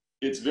 So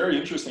it's very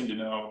interesting to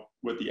know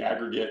what the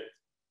aggregate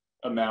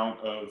amount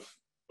of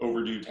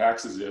overdue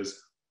taxes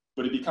is,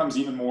 but it becomes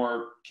even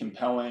more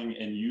compelling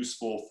and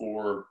useful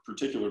for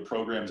particular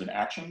programs and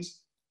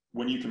actions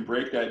when you can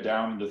break that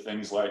down into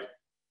things like,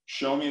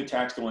 show me a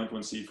tax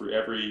delinquency for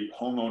every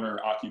homeowner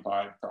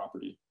occupied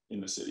property in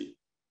the city.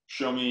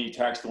 Show me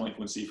tax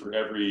delinquency for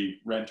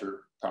every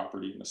renter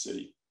property in the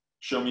city.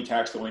 Show me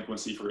tax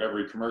delinquency for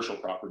every commercial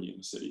property in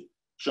the city.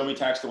 Show me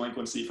tax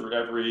delinquency for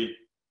every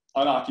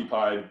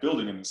unoccupied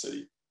building in the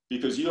city.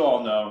 Because you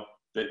all know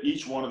that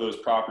each one of those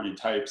property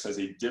types has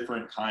a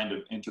different kind of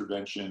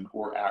intervention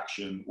or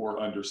action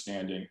or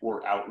understanding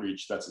or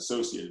outreach that's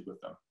associated with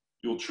them.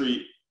 You'll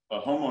treat a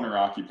homeowner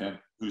occupant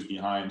who's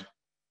behind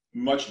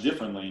much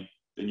differently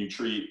than you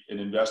treat an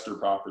investor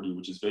property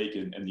which is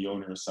vacant and the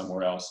owner is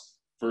somewhere else,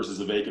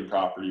 versus a vacant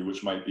property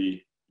which might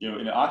be, you know,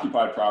 in an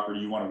occupied property,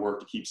 you want to work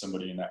to keep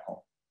somebody in that home.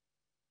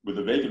 With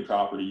a vacant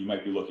property, you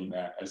might be looking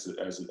at as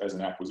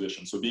an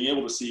acquisition. So being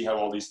able to see how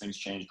all these things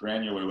change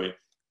granularly.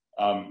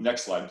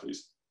 Next slide,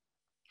 please.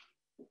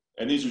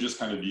 And these are just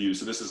kind of views.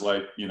 So this is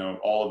like, you know,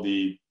 all of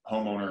the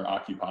homeowner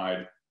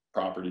occupied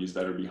properties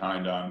that are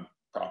behind on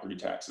property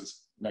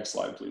taxes. Next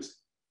slide, please.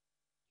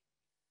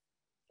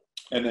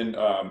 And then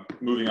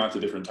moving on to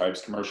different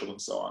types, commercial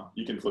and so on.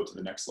 You can flip to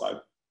the next slide.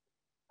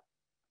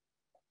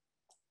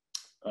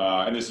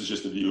 And this is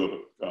just a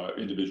view of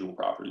individual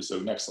properties. So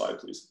next slide,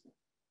 please.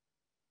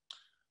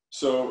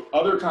 So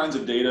other kinds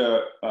of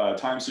data,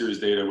 time series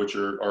data, which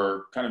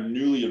are kind of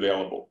newly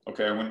available.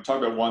 Okay, I'm going to talk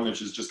about one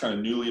which is just kind of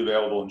newly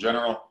available in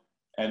general,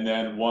 and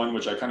then one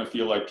which I kind of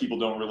feel like people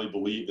don't really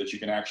believe that you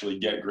can actually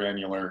get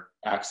granular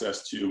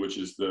access to, which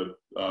is the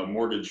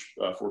mortgage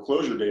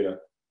foreclosure data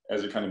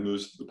as it kind of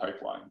moves through the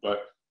pipeline.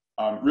 But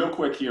real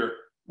quick here,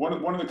 one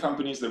of the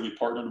companies that we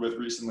partnered with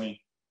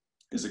recently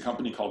is a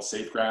company called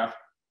SafeGraph.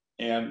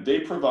 And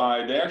they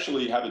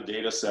actually have a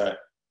data set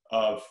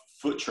of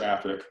foot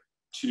traffic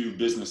to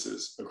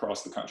businesses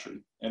across the country.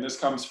 And this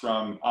comes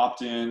from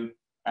opt-in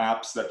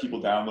apps that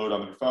people download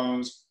on their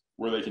phones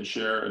where they can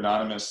share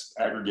anonymous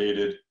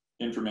aggregated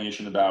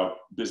information about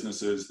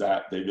businesses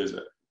that they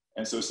visit.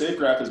 And so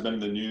SafeGraph has been in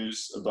the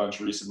news a bunch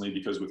recently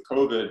because with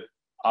COVID,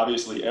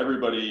 obviously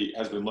everybody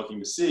has been looking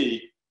to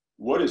see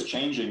what is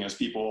changing as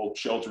people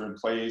shelter in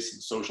place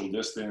and social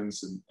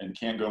distance and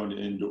can't go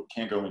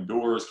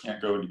indoors,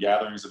 can't go into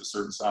gatherings of a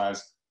certain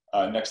size.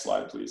 Next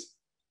slide, please.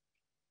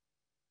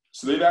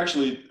 So they've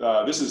actually,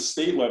 this is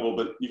state level,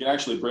 but you can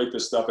actually break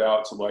this stuff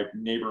out to like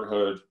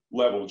neighborhood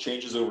level,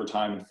 changes over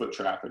time in foot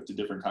traffic to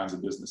different kinds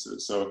of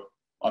businesses. So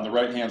on the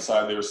right-hand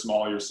side, they're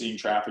small, you're seeing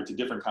traffic to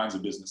different kinds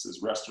of businesses,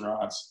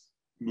 restaurants,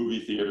 movie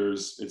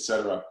theaters,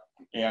 etc.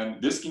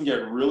 And this can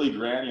get really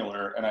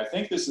granular. And I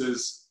think this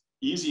is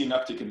easy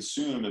enough to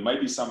consume. It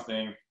might be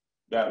something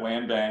that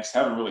land banks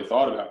haven't really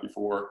thought about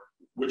before,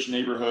 which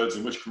neighborhoods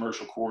and which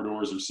commercial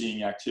corridors are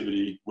seeing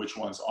activity, which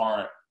ones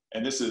aren't.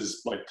 And this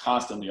is like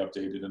constantly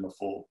updated in the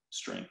full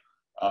stream.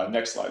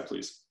 Next slide,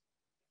 please.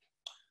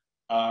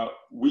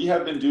 We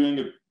have been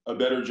doing a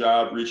better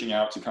job reaching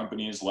out to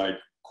companies like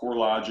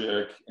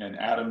CoreLogic and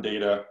Atom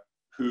Data,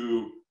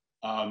 who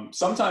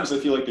sometimes I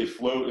feel like they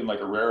float in like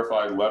a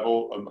rarefied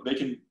level. They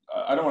can,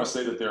 I don't want to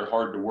say that they're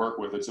hard to work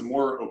with. It's a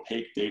more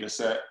opaque data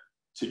set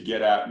to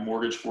get at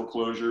mortgage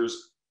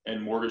foreclosures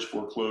and mortgage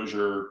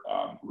foreclosure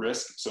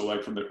risk. So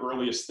like from the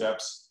earliest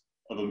steps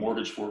of a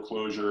mortgage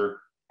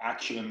foreclosure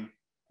action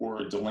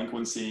or a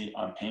delinquency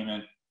on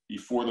payment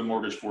before the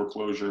mortgage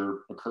foreclosure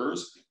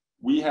occurs.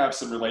 We have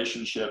some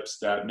relationships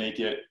that make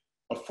it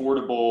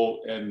affordable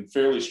and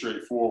fairly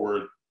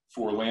straightforward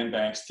for land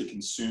banks to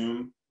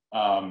consume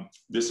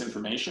this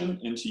information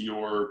into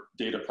your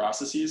data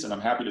processes. And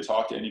I'm happy to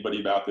talk to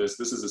anybody about this.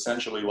 This is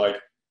essentially like,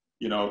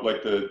 you know,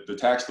 like the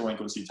tax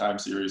delinquency time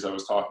series I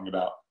was talking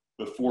about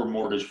before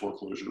mortgage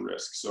foreclosure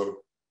risk. So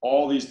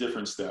all these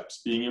different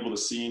steps, being able to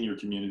see in your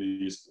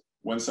communities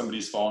when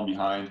somebody's fallen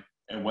behind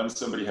and when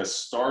somebody has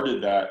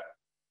started that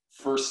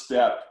first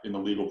step in the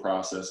legal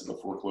process of the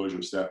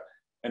foreclosure step.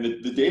 And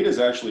the data is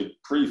actually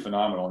pretty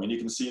phenomenal. I mean, you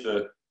can see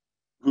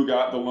who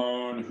got the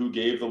loan, who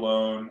gave the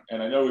loan.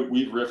 And I know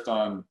we've riffed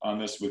on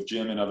this with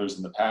Jim and others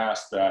in the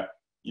past that,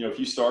 you know, if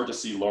you start to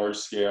see large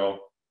scale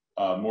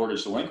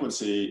mortgage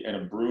delinquency and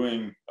a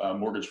brewing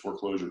mortgage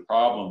foreclosure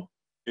problem,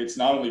 it's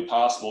not only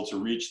possible to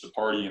reach the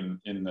party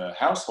in the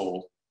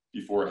household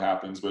before it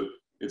happens, but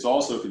it's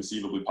also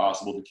conceivably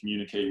possible to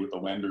communicate with the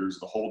lenders,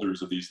 the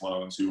holders of these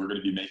loans who are going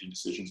to be making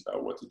decisions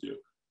about what to do.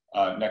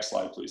 Next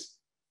slide, please.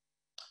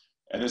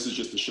 And this is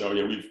just to show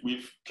you,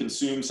 we've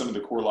consumed some of the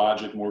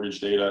CoreLogic mortgage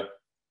data,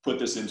 put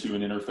this into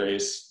an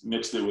interface,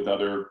 mixed it with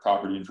other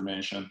property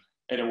information,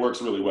 and it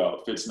works really well.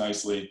 It fits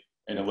nicely,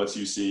 and it lets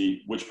you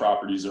see which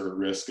properties are at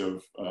risk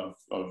of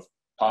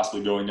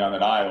possibly going down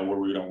that aisle where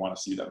we don't want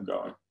to see them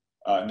going.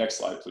 Next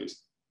slide,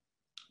 please.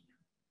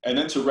 And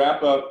then to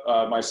wrap up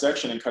my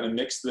section and kind of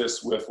mix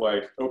this with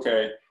like,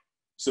 okay,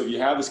 so if you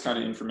have this kind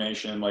of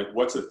information, like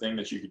what's the thing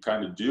that you could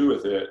kind of do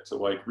with it to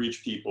like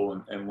reach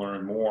people and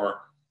learn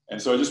more?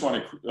 And so I just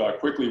want to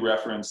quickly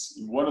reference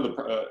one of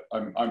the,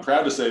 I'm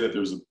proud to say that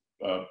there's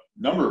a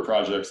number of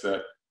projects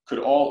that could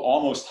all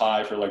almost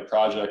tie for like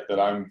project that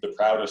I'm the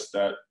proudest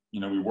that, you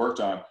know, we worked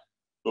on.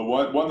 But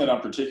one that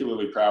I'm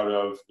particularly proud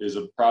of is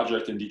a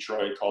project in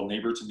Detroit called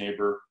Neighbor to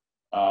Neighbor.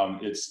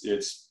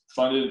 It's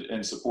funded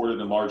and supported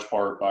in large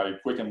part by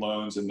Quicken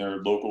Loans and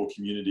their local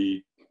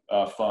community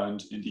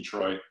fund in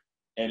Detroit.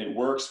 And it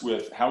works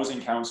with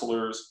housing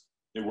counselors.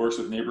 It works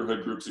with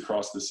neighborhood groups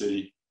across the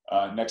city.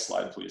 Next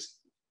slide, please.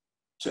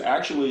 To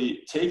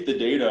actually take the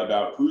data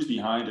about who's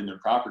behind in their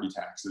property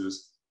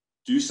taxes,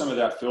 do some of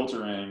that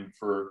filtering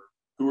for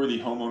who are the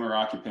homeowner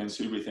occupants,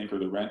 who do we think are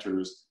the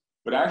renters,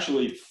 but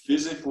actually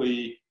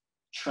physically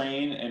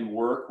train and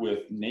work with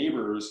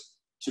neighbors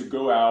to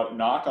go out,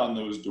 knock on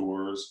those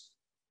doors,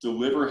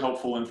 deliver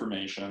helpful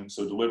information,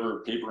 so deliver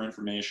paper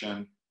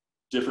information,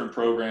 different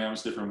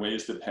programs, different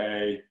ways to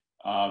pay,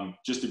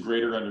 just a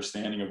greater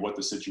understanding of what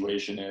the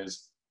situation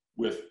is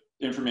with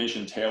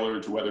information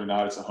tailored to whether or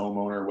not it's a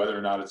homeowner, whether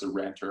or not it's a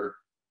renter,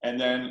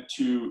 and then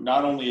to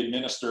not only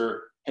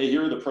administer, hey,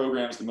 here are the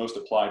programs that most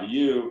apply to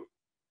you,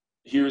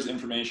 here's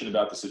information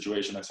about the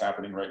situation that's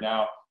happening right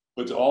now,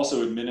 but to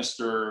also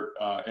administer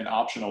an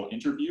optional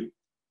interview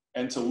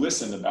and to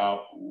listen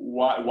about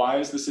why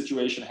is the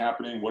situation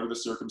happening, what are the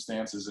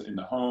circumstances in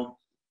the home,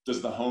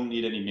 does the home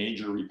need any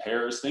major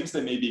repairs, things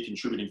that may be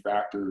contributing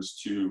factors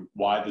to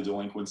why the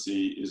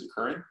delinquency is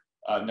occurring.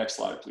 Next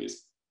slide,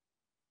 please.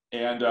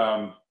 And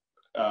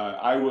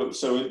I will,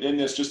 so in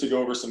this, just to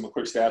go over some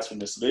quick stats from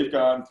this, so they've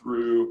gone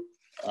through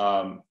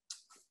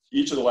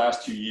each of the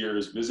last 2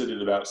 years,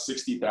 visited about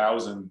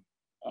 60,000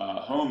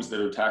 homes that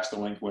are tax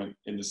delinquent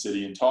in the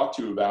city and talked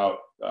to about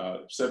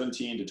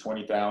 17 to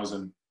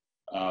 20,000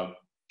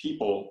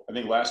 people. I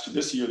think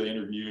this year they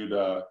interviewed,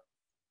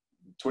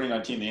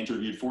 2019, they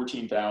interviewed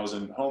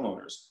 14,000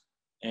 homeowners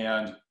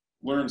and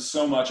learned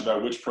so much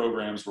about which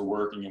programs were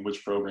working and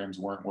which programs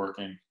weren't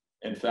working,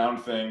 and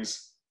found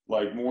things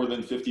like more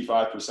than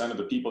 55% of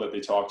the people that they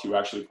talked to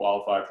actually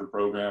qualified for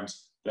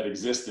programs that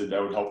existed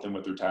that would help them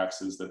with their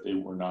taxes that they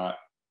were not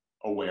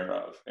aware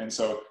of. And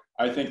so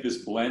I think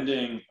this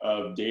blending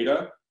of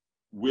data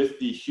with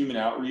the human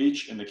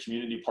outreach and the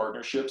community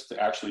partnerships to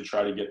actually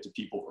try to get to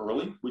people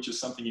early, which is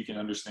something you can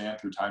understand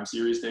through time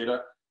series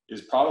data,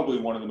 is probably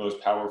one of the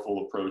most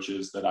powerful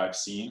approaches that I've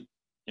seen.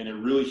 And it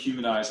really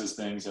humanizes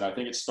things. And I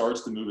think it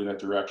starts to move in that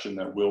direction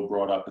that Will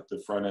brought up at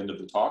the front end of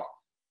the talk,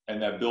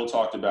 and that Bill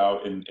talked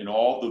about in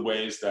all the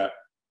ways that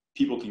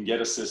people can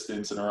get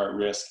assistance and are at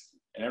risk.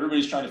 And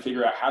everybody's trying to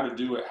figure out how to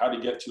do it, how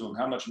to get to them,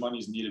 how much money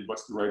is needed,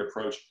 what's the right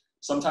approach.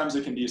 Sometimes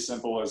it can be as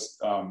simple as,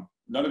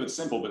 none of it's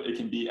simple, but it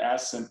can be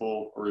as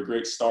simple, or a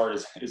great start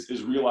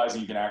is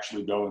realizing you can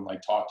actually go and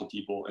like talk to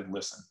people and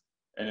listen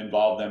and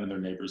involve them and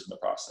their neighbors in the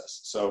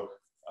process. So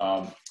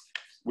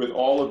with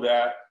all of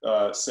that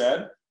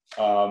said,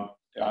 I'm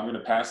going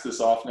to pass this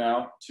off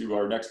now to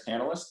our next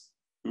panelist,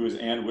 who is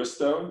Ann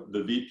Wistow,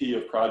 the VP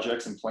of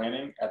Projects and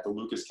Planning at the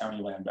Lucas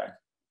County Land Bank.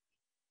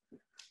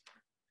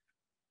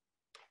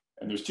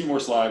 And there's 2 more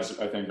slides,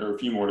 I think, or a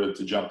few more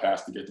to jump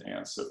past to get to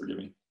Ann, so forgive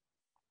me.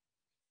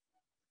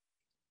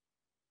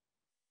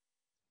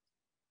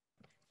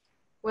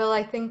 Well,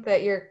 I think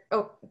that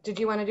oh, did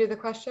you want to do the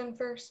question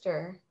first,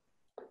 or?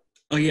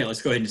 Oh yeah,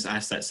 let's go ahead and just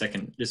ask that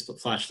second, just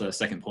flash the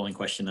second polling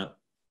question up.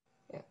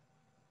 Yeah.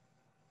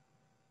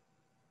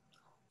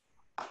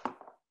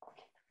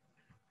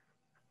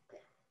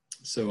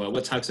 So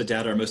what types of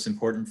data are most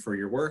important for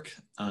your work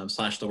 /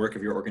 the work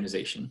of your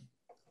organization?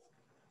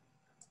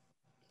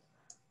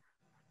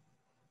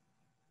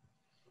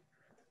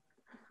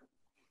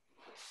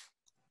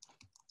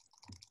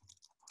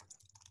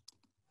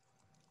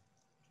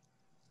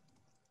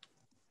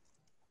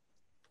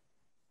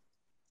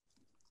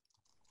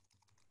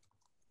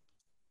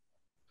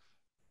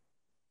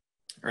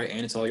 All right,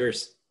 Anne, it's all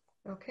yours.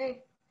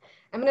 Okay.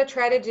 I'm going to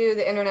try to do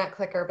the internet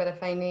clicker, but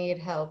if I need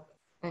help,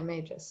 I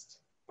may just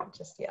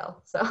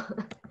yell. So,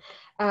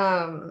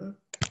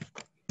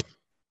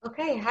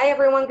 okay. Hi,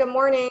 everyone. Good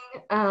morning.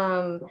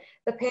 The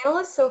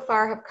panelists so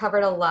far have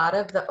covered a lot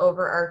of the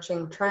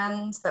overarching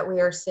trends that we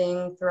are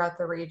seeing throughout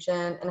the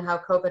region and how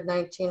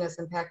COVID-19 is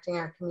impacting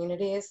our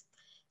communities.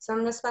 So I'm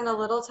going to spend a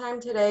little time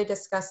today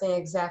discussing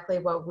exactly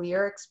what we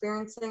are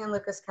experiencing in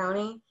Lucas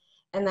County,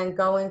 and then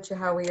go into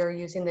how we are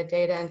using the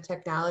data and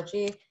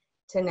technology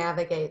to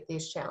navigate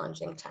these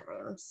challenging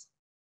times.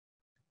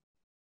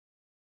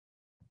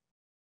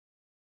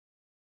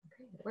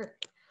 Okay, it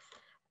worked.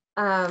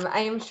 I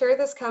am sure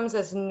this comes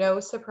as no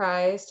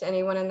surprise to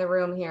anyone in the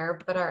room here,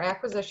 but our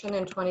acquisition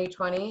in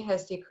 2020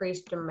 has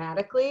decreased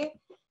dramatically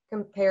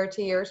compared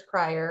to years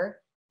prior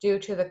due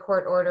to the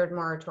court-ordered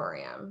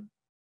moratorium.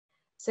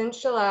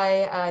 Since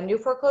July, new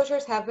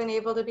foreclosures have been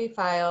able to be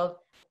filed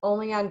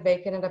only on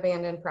vacant and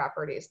abandoned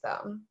properties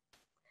though.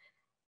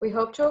 We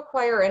hope to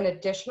acquire an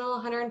additional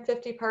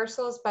 150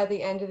 parcels by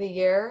the end of the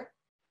year,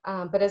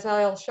 but as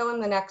I'll show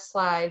in the next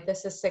slide,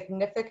 this is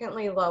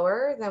significantly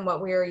lower than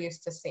what we are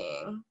used to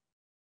seeing.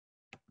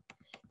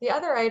 The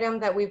other item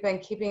that we've been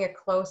keeping a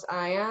close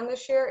eye on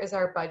this year is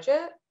our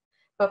budget,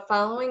 but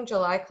following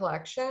July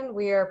collection,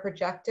 we are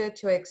projected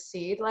to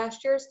exceed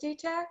last year's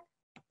DTAC.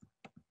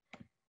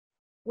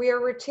 We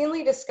are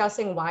routinely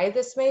discussing why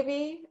this may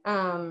be.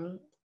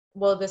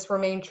 Will this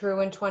remain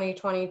true in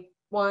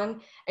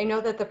 2021? I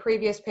know that the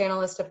previous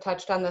panelists have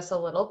touched on this a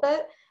little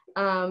bit,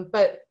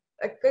 but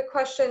a good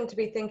question to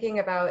be thinking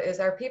about is,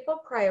 are people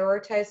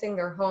prioritizing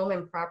their home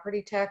and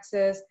property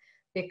taxes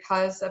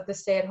because of the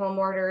stay-at-home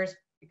orders,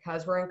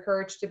 because we're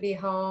encouraged to be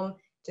home,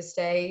 to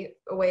stay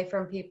away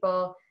from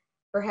people?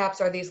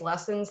 Perhaps are these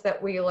lessons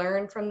that we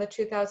learned from the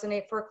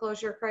 2008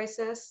 foreclosure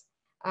crisis?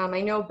 I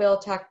know Bill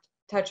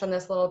touched on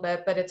this a little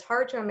bit, but it's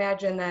hard to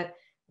imagine that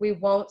we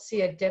won't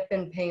see a dip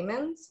in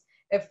payments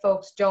if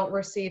folks don't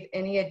receive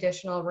any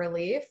additional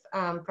relief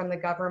from the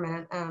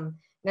government. And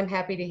I'm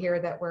happy to hear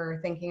that we're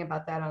thinking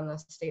about that on the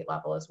state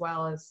level as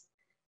well, as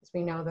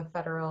we know the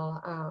federal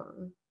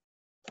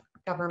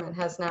government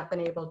has not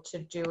been able to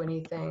do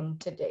anything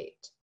to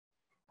date.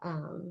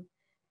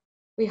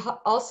 We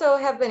also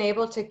have been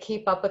able to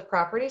keep up with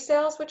property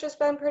sales, which has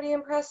been pretty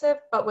impressive,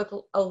 but with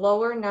a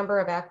lower number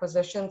of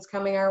acquisitions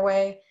coming our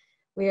way,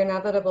 we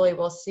inevitably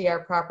will see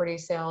our property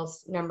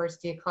sales numbers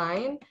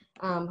decline.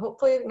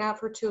 Hopefully not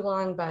for too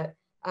long, but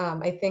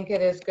I think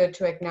it is good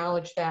to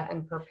acknowledge that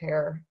and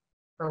prepare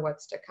for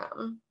what's to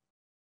come.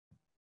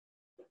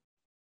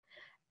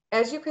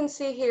 As you can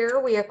see here,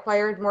 we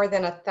acquired more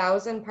than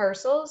 1,000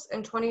 parcels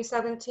in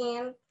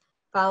 2017,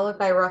 followed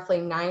by roughly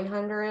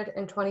 900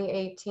 in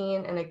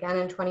 2018 and again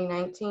in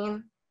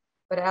 2019.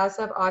 But as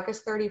of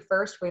August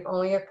 31st, we've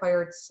only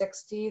acquired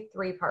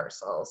 63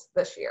 parcels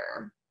this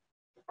year.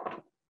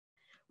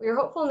 We are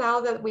hopeful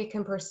now that we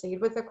can proceed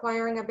with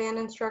acquiring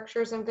abandoned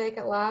structures and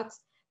vacant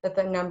lots, that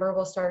the number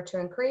will start to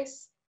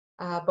increase.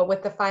 But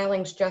with the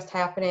filings just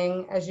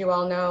happening, as you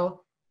all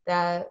know,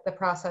 that the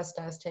process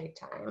does take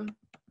time.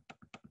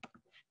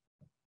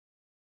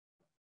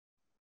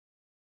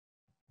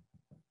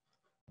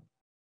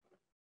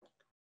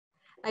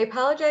 I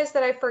apologize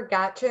that I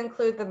forgot to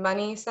include the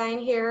money sign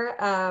here,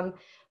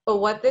 but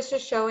what this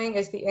is showing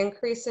is the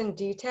increase in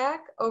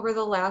DTAC over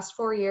the last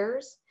 4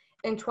 years.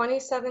 In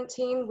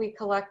 2017, we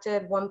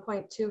collected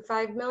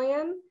 1.25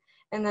 million,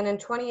 and then in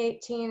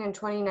 2018 and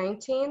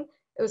 2019,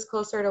 it was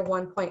closer to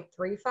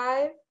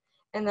 1.35.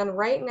 And then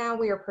right now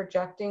we are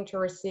projecting to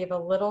receive a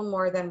little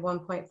more than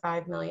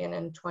 1.5 million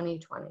in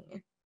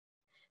 2020.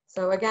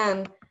 So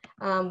again,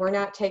 we're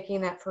not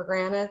taking that for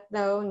granted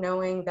though,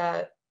 knowing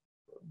that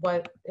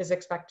what is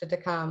expected to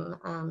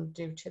come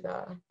due to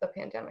the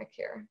pandemic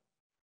here.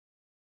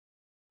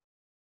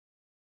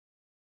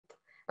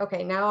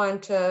 Okay, now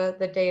on to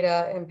the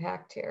data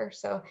impact here.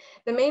 So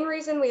the main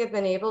reason we have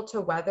been able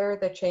to weather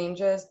the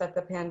changes that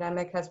the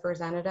pandemic has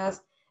presented us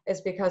is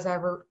because of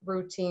our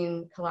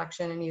routine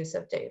collection and use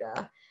of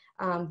data.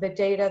 The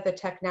data, the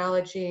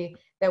technology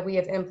that we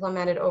have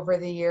implemented over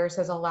the years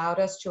has allowed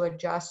us to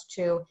adjust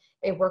to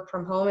a work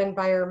from home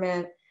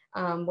environment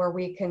where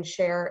we can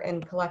share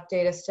and collect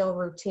data still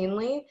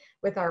routinely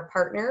with our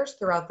partners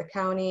throughout the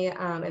county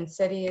and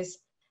cities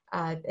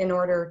in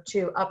order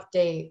to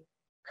update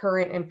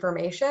current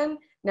information,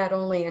 not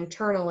only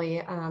internally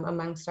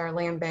amongst our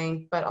land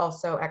bank, but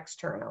also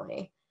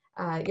externally.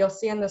 You'll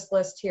see on this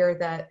list here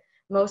that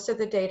most of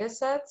the data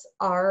sets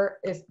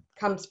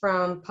comes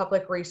from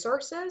public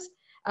resources,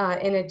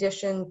 in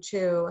addition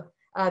to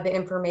the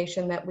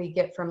information that we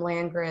get from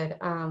LandGrid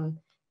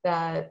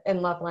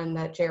in Loveland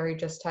that Jerry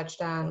just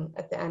touched on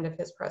at the end of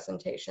his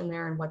presentation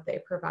there and what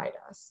they provide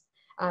us.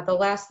 The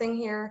last thing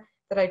here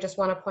that I just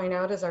want to point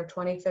out is our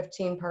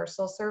 2015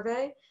 parcel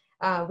survey.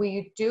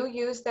 We do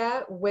use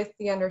that with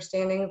the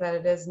understanding that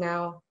it is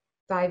now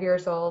 5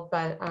 years old,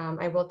 but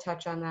I will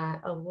touch on that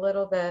a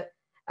little bit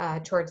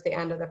towards the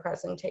end of the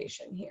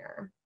presentation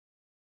here.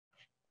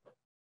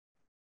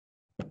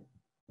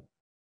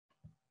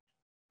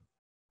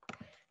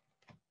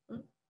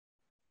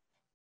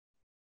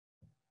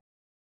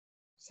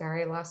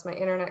 Sorry, I lost my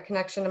internet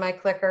connection to my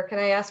clicker. Can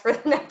I ask for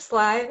the next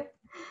slide?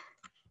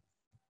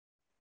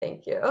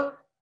 Thank you.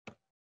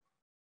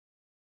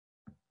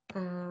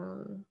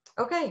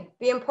 Okay,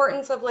 the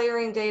importance of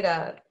layering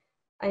data.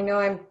 I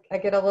know I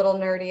get a little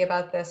nerdy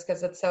about this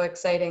because it's so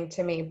exciting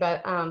to me,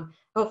 but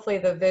hopefully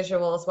the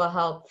visuals will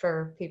help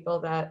for people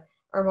that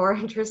are more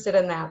interested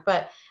in that.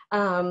 But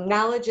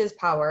knowledge is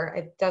power.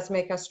 It does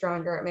make us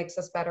stronger. It makes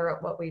us better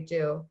at what we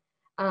do.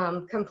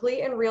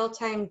 Complete and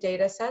real-time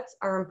data sets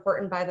are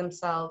important by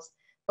themselves,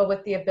 but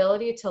with the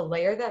ability to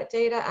layer that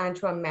data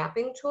onto a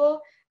mapping tool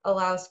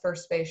allows for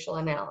spatial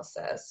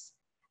analysis.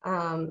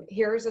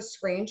 Here's a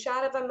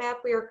screenshot of a map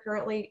we are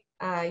currently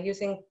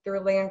using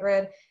through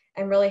LandGrid.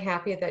 I'm really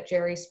happy that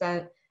Jerry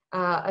spent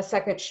a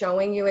second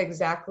showing you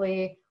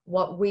exactly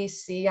what we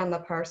see on the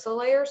parcel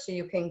layer so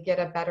you can get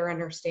a better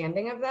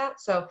understanding of that.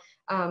 So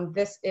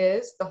this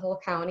is the whole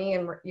county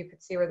and you can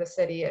see where the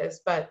city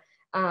is, but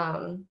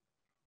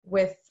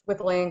with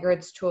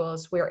LandGrid's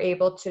tools, we're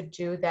able to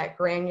do that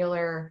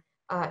granular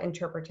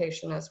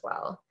interpretation as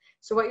well.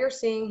 So what you're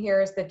seeing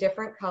here is the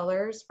different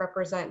colors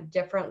represent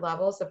different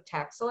levels of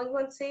tax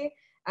delinquency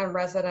on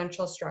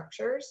residential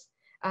structures.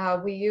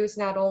 We use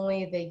not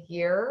only the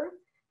year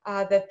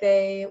that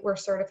they were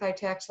certified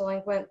tax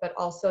delinquent, but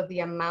also the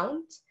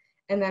amount.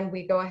 And then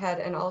we go ahead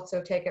and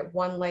also take it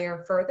one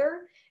layer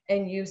further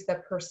and use the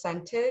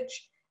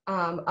percentage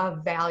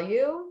of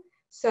value.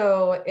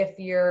 So if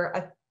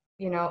you're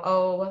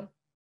owe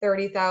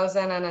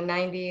 $30,000 on a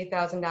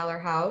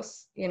 $90,000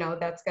 house,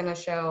 that's going to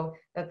show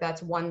that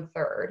that's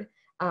 1/3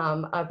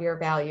 of your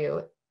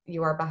value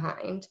you are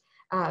behind.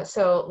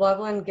 So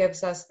Loveland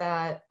gives us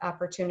that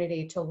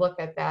opportunity to look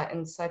at that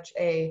in such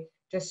a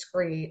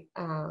discrete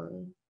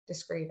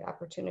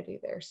opportunity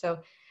there. So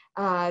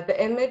the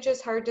image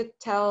is hard to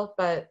tell,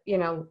 but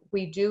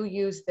we do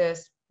use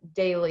this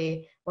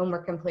daily when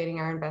we're completing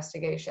our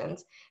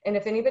investigations. And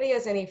if anybody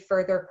has any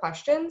further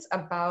questions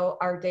about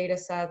our data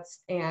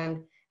sets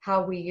and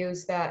how we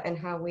use that and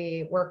how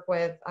we work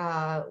with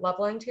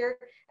Loveland here,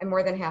 I'm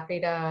more than happy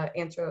to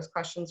answer those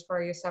questions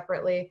for you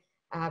separately,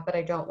 but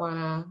I don't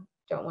want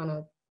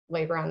to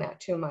labor on that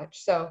too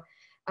much. So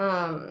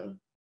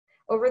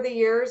over the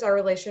years, our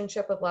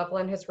relationship with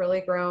Loveland has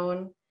really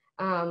grown.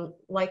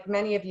 Like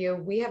many of you,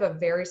 we have a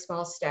very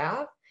small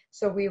staff,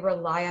 so we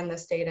rely on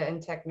this data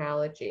and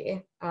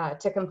technology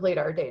to complete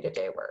our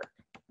day-to-day work.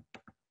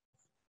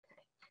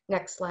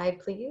 Next slide,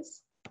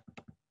 please.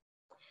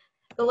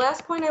 The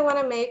last point I want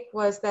to make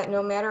was that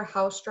no matter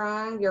how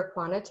strong your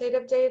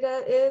quantitative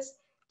data is,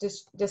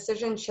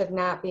 decisions should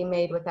not be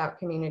made without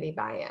community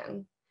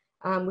buy-in.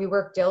 We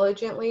work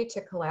diligently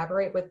to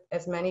collaborate with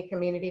as many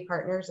community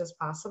partners as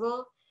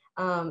possible.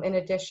 In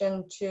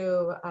addition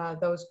to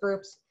those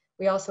groups,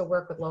 we also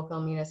work with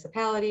local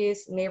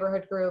municipalities,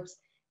 neighborhood groups,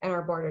 and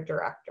our board of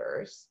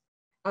directors.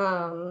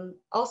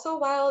 Also,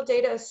 while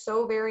data is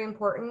so very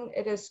important,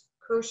 it is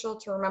crucial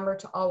to remember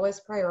to always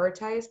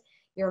prioritize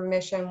your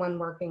mission when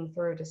working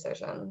through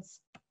decisions.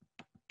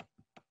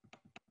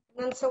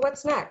 And so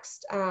what's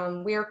next?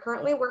 We are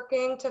currently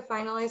working to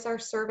finalize our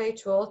survey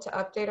tool to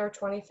update our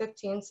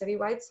 2015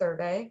 citywide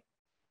survey.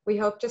 We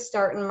hope to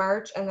start in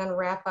March and then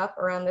wrap up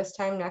around this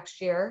time next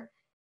year.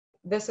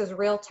 This is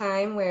real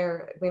time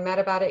where we met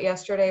about it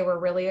yesterday. We're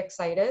really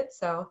excited.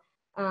 So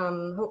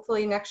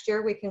hopefully next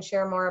year we can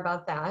share more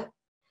about that.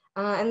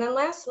 And then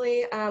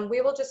lastly,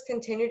 we will just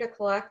continue to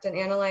collect and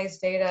analyze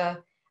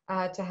data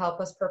to help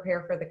us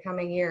prepare for the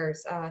coming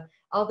years.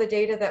 All the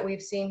data that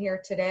we've seen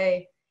here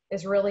today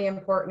is really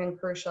important and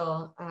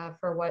crucial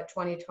for what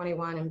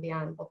 2021 and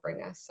beyond will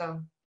bring us.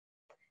 So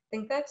I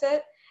think that's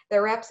it. That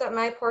wraps up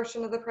my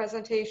portion of the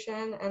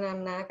presentation, and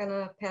I'm now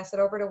gonna pass it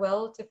over to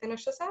Will to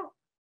finish this out.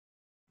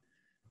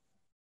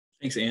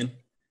 Thanks, Ann.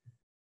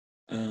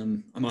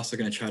 I'm also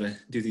going to try to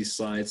do these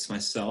slides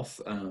myself,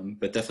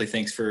 but definitely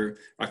thanks for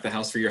Rock the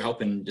House for your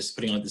help in just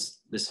putting on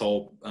this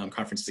whole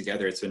conference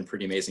together. It's been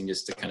pretty amazing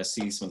just to kind of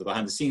see some of the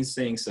behind the scenes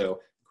things. So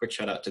quick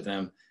shout out to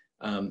them.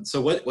 So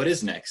what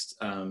is next?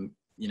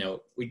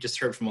 We just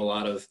heard from a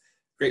lot of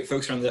great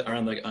folks around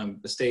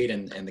the state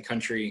and the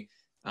country.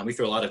 We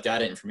throw a lot of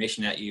data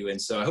information at you, and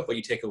so I hope what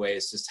you take away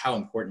is just how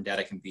important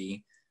data can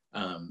be,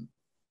 and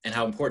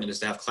how important it is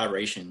to have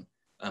collaboration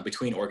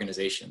between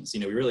organizations.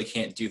 We really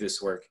can't do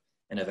this work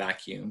in a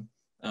vacuum.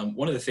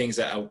 One of the things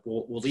that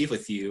we'll leave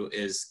with you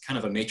is kind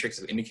of a matrix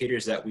of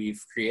indicators that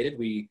we've created.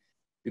 We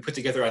put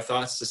together our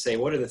thoughts to say,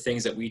 what are the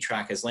things that we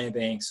track as land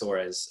banks or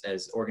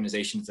as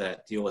organizations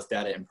that deal with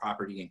data and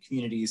property and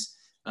communities.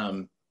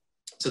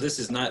 So this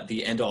is not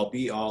the end all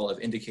be all of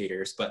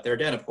indicators, but there are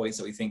data points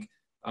that we think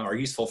are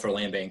useful for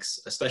land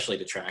banks, especially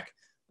to track.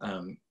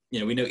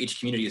 We know each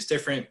community is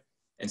different,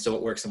 and so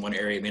what works in one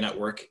area may not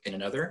work in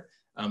another.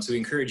 So we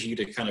encourage you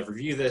to kind of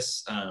review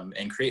this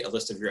and create a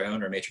list of your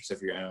own or matrix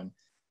of your own.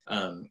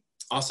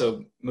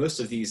 Also, most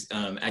of these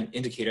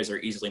indicators are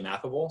easily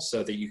mappable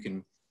so that you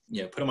can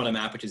put them on a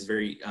map, which is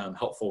very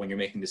helpful when you're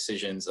making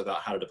decisions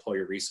about how to deploy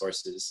your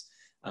resources.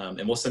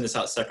 And we'll send this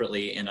out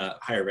separately in a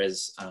higher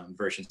res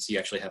version so you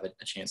actually have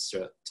a chance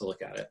to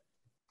look at it.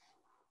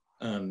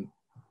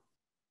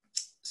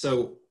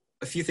 So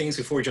a few things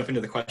before we jump into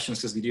the questions,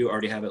 because we do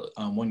already have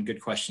one good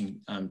question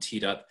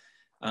teed up.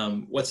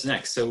 What's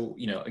next? So,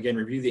 again,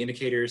 review the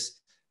indicators.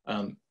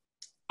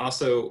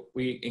 Also,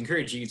 we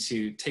encourage you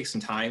to take some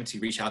time to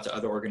reach out to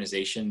other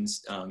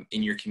organizations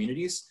in your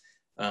communities,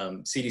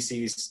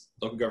 CDCs,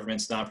 local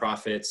governments,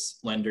 nonprofits,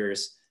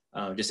 lenders,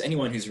 just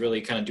anyone who's really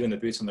kind of doing the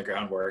boots on the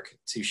ground work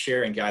to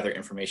share and gather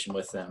information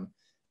with them.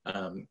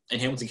 In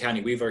Hamilton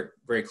County, we work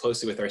very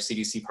closely with our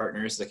CDC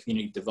partners, the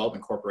community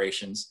development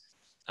corporations,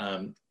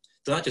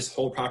 to not just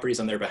hold properties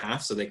on their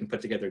behalf so they can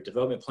put together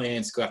development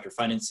plans, go after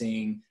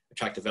financing,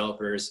 attract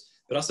developers,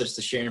 but also just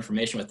to share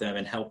information with them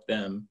and help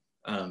them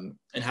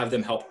and have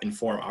them help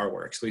inform our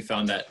work. So we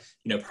found that,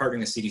 partnering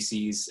with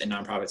CDCs and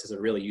nonprofits is a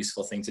really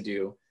useful thing to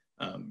do.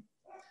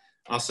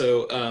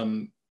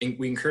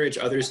 We encourage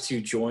others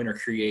to join or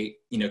create,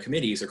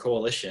 committees or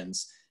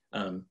coalitions.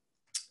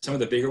 Some of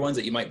the bigger ones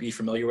that you might be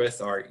familiar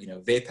with are,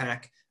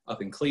 VAPAC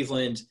up in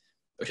Cleveland,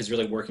 which is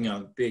really working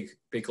on big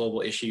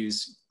global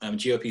issues.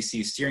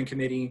 GOPC Steering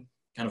Committee,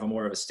 kind of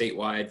more of a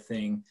statewide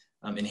thing.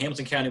 In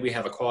Hamilton County, we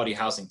have a Quality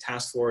Housing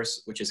Task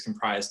Force, which is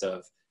comprised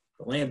of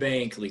the Land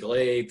Bank, Legal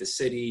Aid, the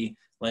city,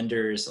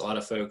 lenders, a lot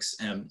of folks.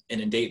 And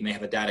in Dayton, they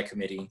have a data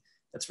committee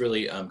that's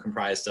really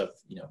comprised of,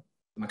 the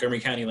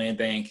Montgomery County Land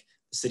Bank,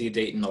 the city of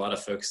Dayton, a lot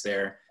of folks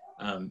there.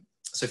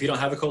 So if you don't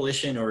have a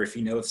coalition, or if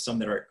you know of some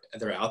that are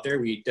out there,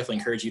 we definitely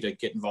encourage you to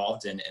get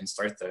involved and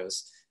start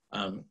those.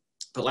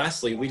 But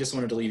lastly, we just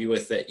wanted to leave you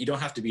with that you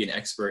don't have to be an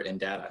expert in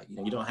data.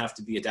 You don't have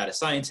to be a data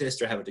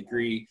scientist or have a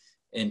degree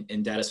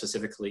in data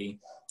specifically.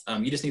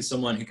 You just need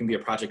someone who can be a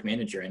project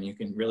manager and you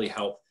can really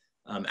help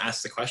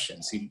ask the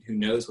questions, who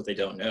knows what they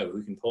don't know,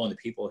 who can pull in the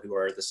people who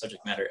are the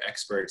subject matter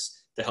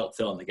experts to help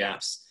fill in the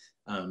gaps.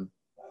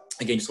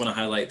 Again, just want to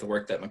highlight the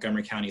work that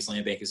Montgomery County's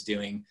Land Bank is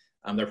doing.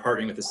 They're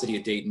partnering with the city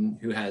of Dayton,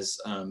 who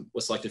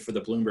was selected for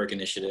the Bloomberg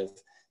Initiative.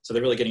 So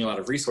they're really getting a lot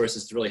of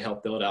resources to really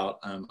help build out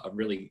a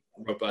really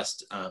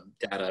robust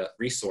data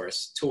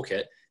resource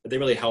toolkit that they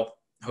really hope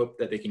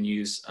that they can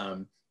use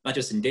not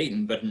just in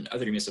Dayton, but in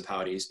other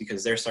municipalities,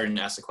 because they're starting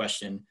to ask the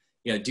question,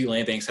 do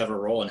land banks have a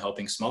role in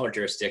helping smaller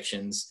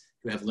jurisdictions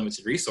who have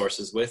limited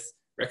resources with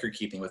record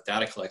keeping, with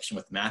data collection,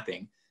 with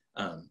mapping?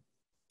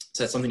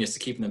 So that's something just to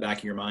keep in the back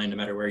of your mind, no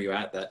matter where you're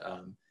at, that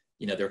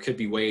there could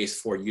be ways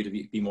for you to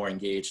be more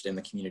engaged in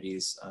the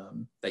communities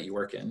that you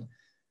work in.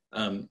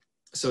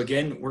 So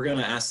again, we're going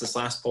to ask this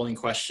last polling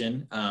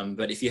question,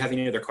 but if you have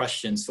any other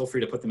questions, feel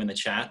free to put them in the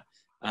chat.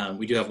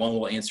 We do have one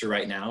we'll answer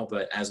right now,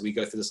 but as we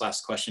go through this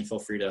last question, feel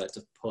free to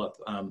pull up,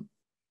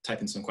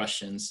 type in some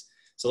questions.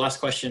 So last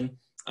question,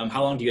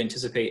 how long do you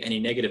anticipate any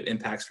negative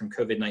impacts from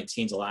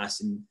COVID-19 to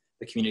last in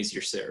the communities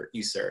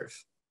you serve?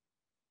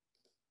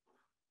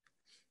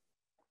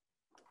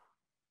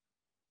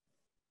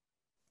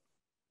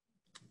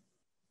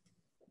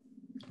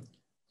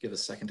 Give a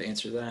second to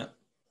answer that.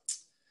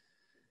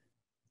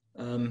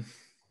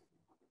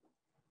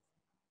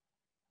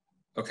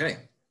 Okay,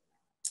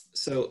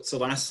 so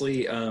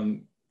lastly,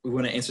 we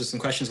want to answer some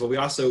questions, but we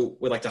also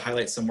would like to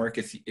highlight some work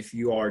if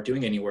you are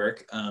doing any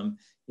work.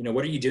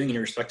 What are you doing in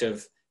your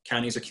respective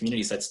counties or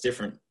communities that's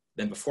different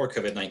than before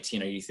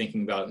COVID-19? Are you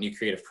thinking about new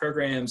creative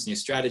programs, new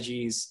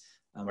strategies?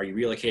 Are you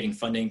relocating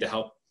funding to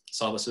help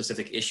solve a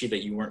specific issue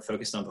that you weren't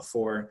focused on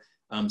before?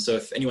 So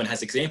if anyone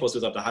has examples,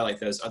 we'd love to highlight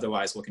those.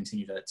 Otherwise, we'll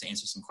continue to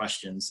answer some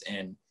questions,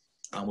 and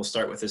we'll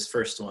start with this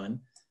first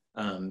one.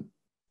 The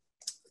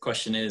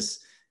question is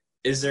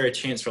there a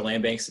chance for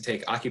land banks to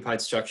take occupied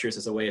structures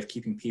as a way of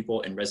keeping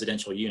people in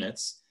residential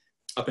units?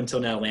 Up until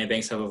now, land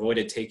banks have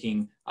avoided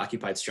taking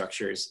occupied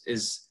structures.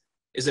 Is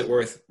it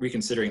worth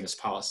reconsidering this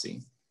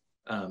policy?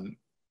 I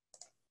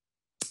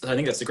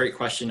think that's a great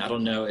question. I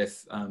don't know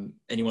if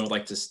anyone would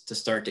like to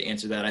start to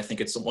answer that. I think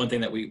it's one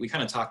thing that we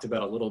kind of talked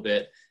about a little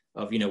bit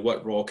of,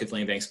 what role could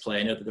land banks play?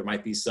 I know that there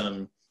might be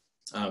some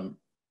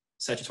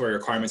statutory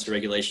requirements or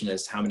regulation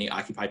as to how many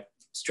occupied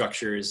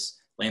structures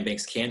land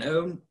banks can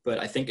own, but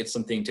I think it's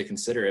something to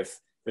consider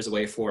if there's a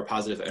way for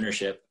positive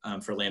ownership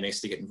for land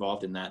banks to get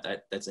involved in that.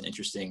 That's an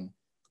interesting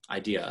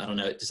idea. I don't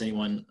know, does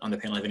anyone on the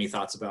panel have any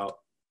thoughts about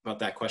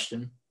that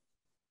question?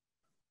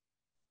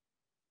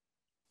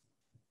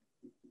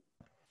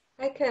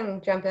 I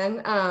can jump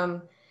in.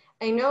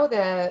 I know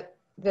that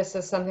this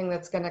is something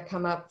that's going to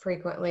come up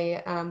frequently.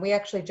 We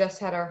actually just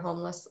had our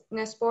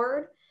homelessness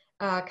board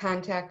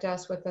contact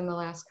us within the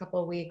last couple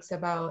of weeks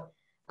about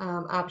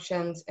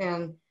options,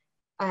 and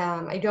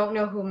I don't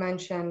know who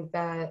mentioned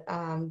that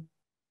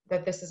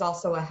that this is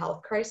also a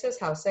health crisis.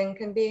 Housing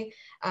can be.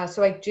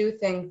 So I do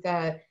think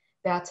that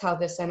that's how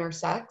this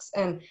intersects.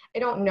 And I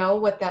don't know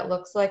what that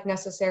looks like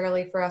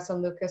necessarily for us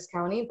in Lucas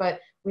County, but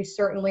we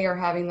certainly are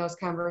having those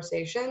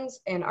conversations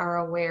and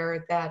are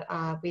aware that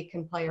we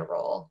can play a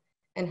role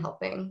in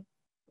helping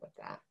with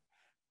that.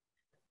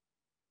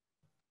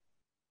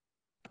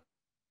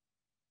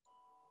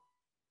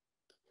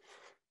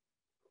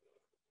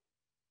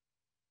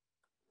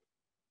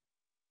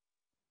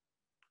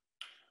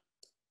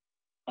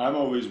 I'm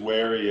always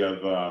wary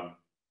of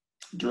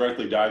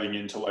directly diving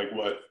into like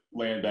what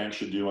land banks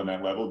should do on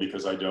that level,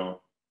 because I don't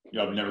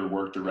I've never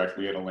worked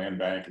directly at a land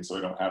bank, and so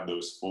I don't have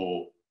those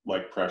full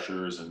like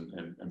pressures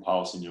and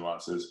policy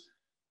nuances.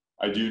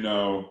 I do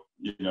know,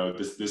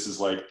 this is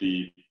like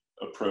the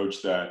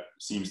approach that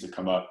seems to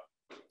come up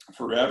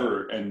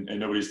forever, and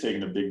nobody's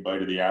taken a big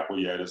bite of the apple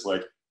yet. Is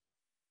like,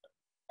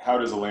 how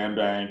does a land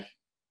bank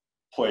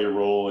play a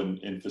role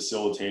in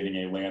facilitating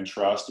a land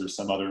trust or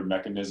some other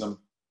mechanism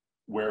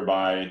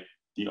whereby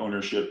the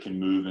ownership can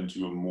move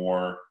into a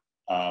more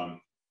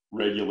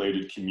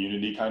regulated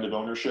community kind of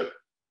ownership?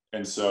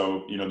 And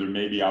so, there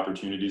may be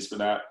opportunities for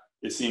that.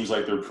 It seems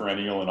like they're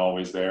perennial and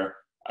always there.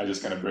 I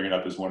just kind of bring it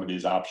up as one of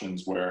these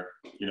options where,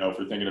 if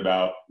we're thinking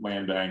about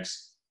land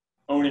banks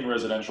owning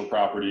residential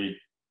property,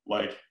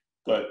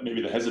 but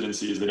maybe the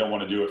hesitancy is they don't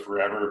want to do it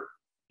forever,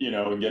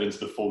 and get into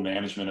the full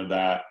management of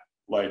that.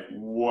 Like,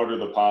 what are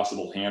the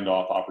possible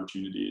handoff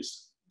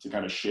opportunities to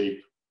kind of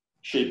shape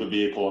a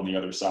vehicle on the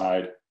other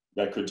side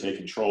that could take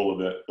control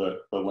of it,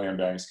 but land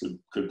banks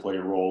could play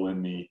a role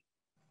in the,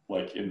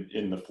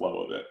 in the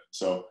flow of it.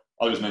 So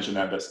I'll just mention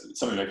that. That's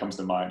something that comes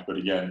to mind, but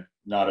again,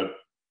 not a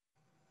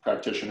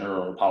practitioner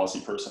or a policy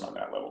person on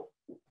that level.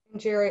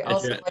 Jerry,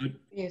 also like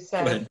you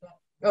said,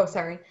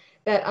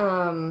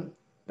 that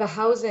the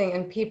housing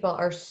and people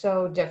are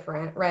so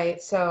different,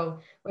 right? So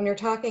when you're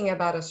talking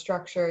about a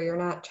structure, you're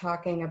not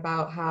talking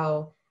about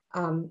how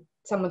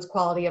someone's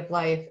quality of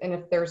life and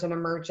if there's an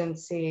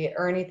emergency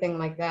or anything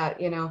like that.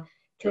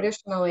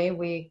 Traditionally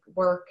we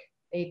work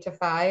 8 to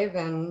 5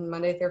 and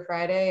Monday through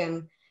Friday,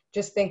 and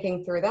just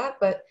thinking through that.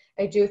 But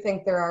I do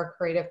think there are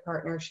creative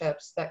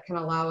partnerships that can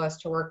allow us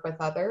to work with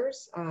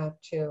others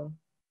to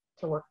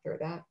work through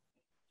that.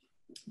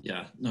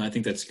 Yeah, no, I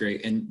think that's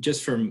great. And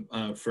just from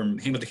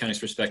Hamilton County's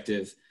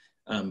perspective,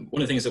 one of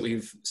the things that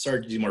we've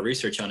started to do more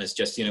research on is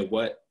just,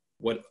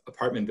 what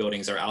apartment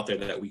buildings are out there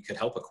that we could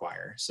help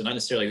acquire. So not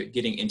necessarily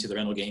getting into the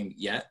rental game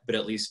yet, but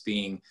at least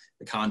being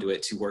the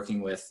conduit to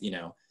working with,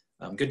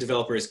 good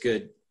developers,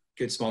 good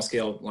small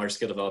scale, large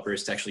scale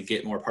developers to actually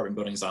get more apartment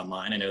buildings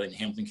online. I know in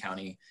Hamilton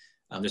County,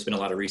 there's been a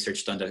lot of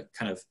research done to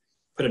kind of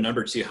put a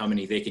number to how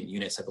many vacant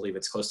units. I believe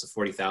it's close to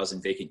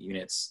 40,000 vacant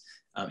units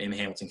in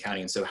Hamilton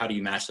County. And so how do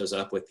you match those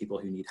up with people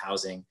who need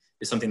housing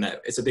is something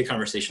that it's a big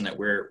conversation that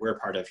we're a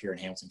part of here in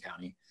Hamilton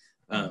County.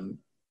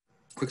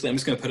 Quickly, I'm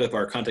just going to put up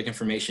our contact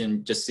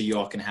information just so you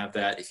all can have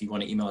that if you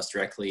want to email us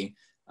directly.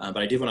 But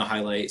I did want to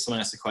highlight, someone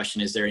asked the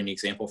question, is there any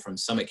example from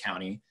Summit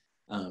County?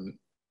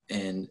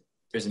 And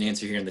there's an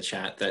answer here in the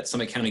chat that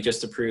Summit County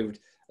just approved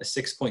a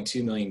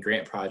 $6.2 million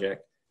grant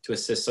project to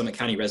assist Summit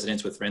County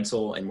residents with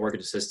rental and mortgage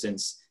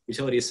assistance,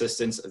 utility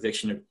assistance,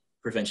 eviction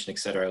prevention, et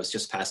cetera. It was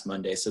just past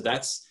Monday. So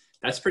that's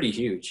pretty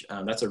huge.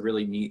 That's a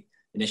really neat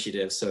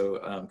initiative.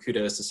 So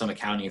kudos to Summit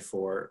County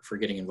for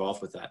getting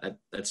involved with that.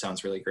 That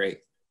sounds really great.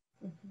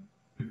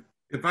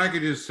 If I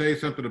could just say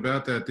something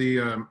about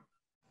that,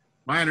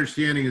 my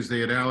understanding is they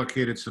had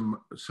allocated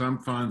some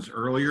funds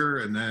earlier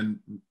and then,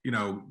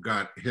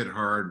 got hit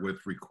hard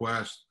with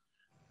requests.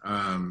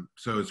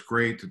 So it's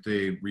great that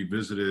they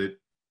revisited it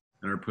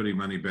and are putting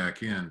money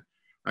back in.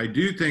 I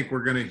do think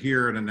we're going to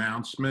hear an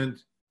announcement,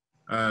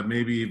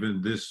 maybe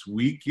even this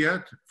week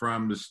yet,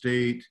 from the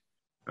state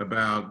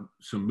about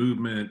some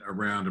movement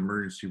around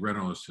emergency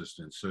rental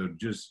assistance. So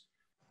just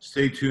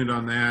stay tuned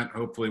on that.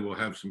 Hopefully we'll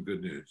have some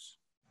good news.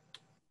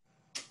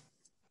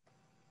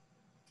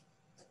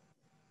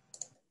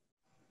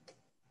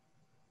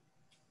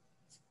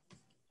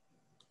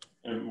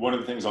 And one of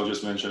the things I'll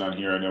just mention on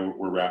here, I know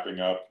we're wrapping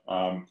up,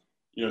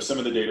 some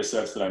of the data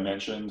sets that I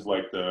mentioned,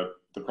 like the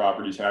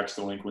property tax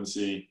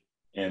delinquency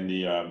and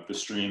the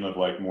stream of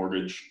like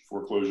mortgage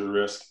foreclosure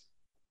risk.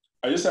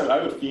 I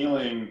have a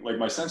feeling, like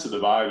my sense of the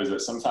vibe is that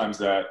sometimes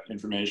that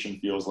information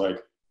feels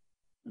like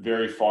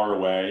very far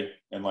away,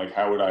 and like,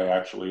 how would I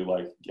actually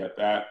like get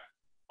that?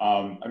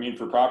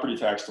 For property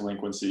tax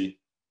delinquency,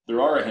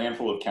 there are a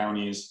handful of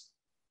counties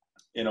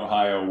in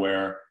Ohio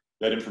where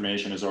that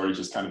information is already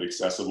just kind of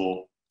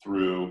accessible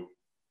through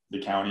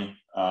the county.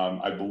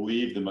 I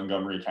believe the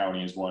Montgomery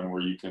County is one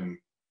where you can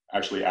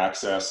actually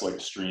access like a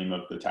stream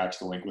of the tax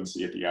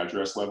delinquency at the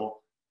address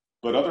level.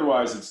 But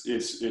otherwise,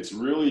 it's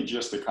really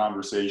just a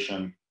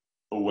conversation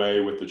away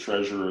with the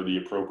treasurer or the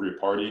appropriate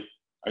party.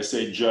 I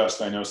say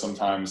just, I know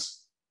sometimes,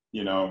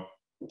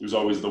 there's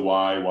always the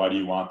why do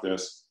you want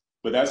this?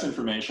 But that's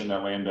information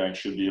that land banks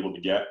should be able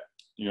to get,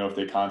 if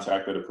they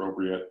contact that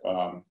appropriate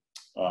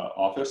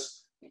office.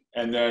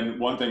 And then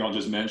one thing I'll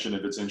just mention,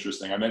 if it's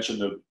interesting, I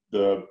mentioned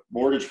the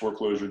mortgage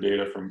foreclosure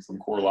data from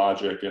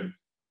CoreLogic, and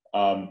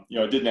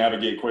I did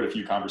navigate quite a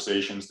few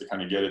conversations to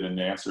kind of get an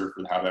answer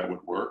for how that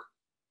would work.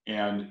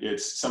 And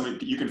it's something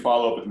you can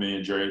follow up with me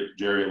and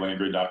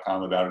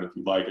Jerry@landgrid.com about it if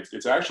you'd like.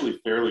 It's actually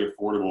fairly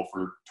affordable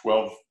for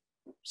 12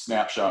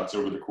 snapshots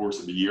over the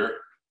course of the year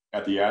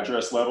at the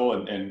address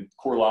level. And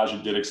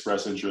CoreLogic did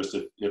express interest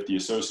if the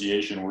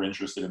association were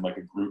interested in like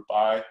a group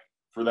buy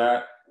for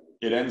that.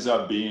 It ends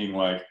up being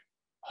like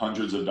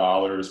hundreds of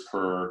dollars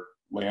per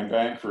land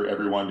bank for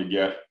everyone to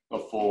get a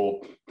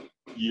full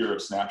year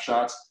of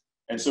snapshots.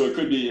 And so it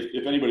could be,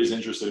 if anybody's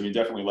interested,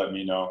 definitely let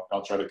me know.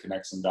 I'll try to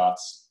connect some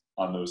dots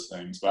on those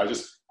things. But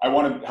I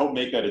want to help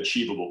make that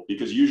achievable,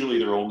 because usually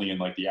they're only in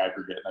like the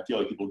aggregate. And I feel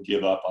like people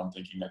give up on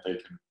thinking that they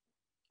can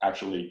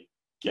actually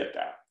get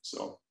that.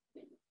 So.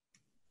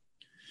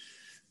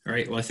 All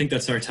right, well, I think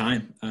that's our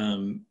time.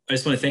 I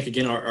just want to thank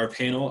again our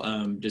panel.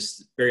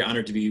 Just very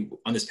honored to be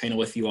on this panel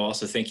with you all.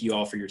 So thank you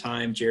all for your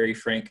time, Jerry,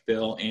 Frank,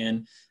 Bill,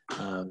 and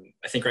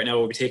I think right now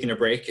we'll be taking a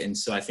break. And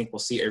so I think we'll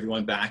see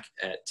everyone back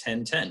at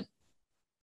 10:10.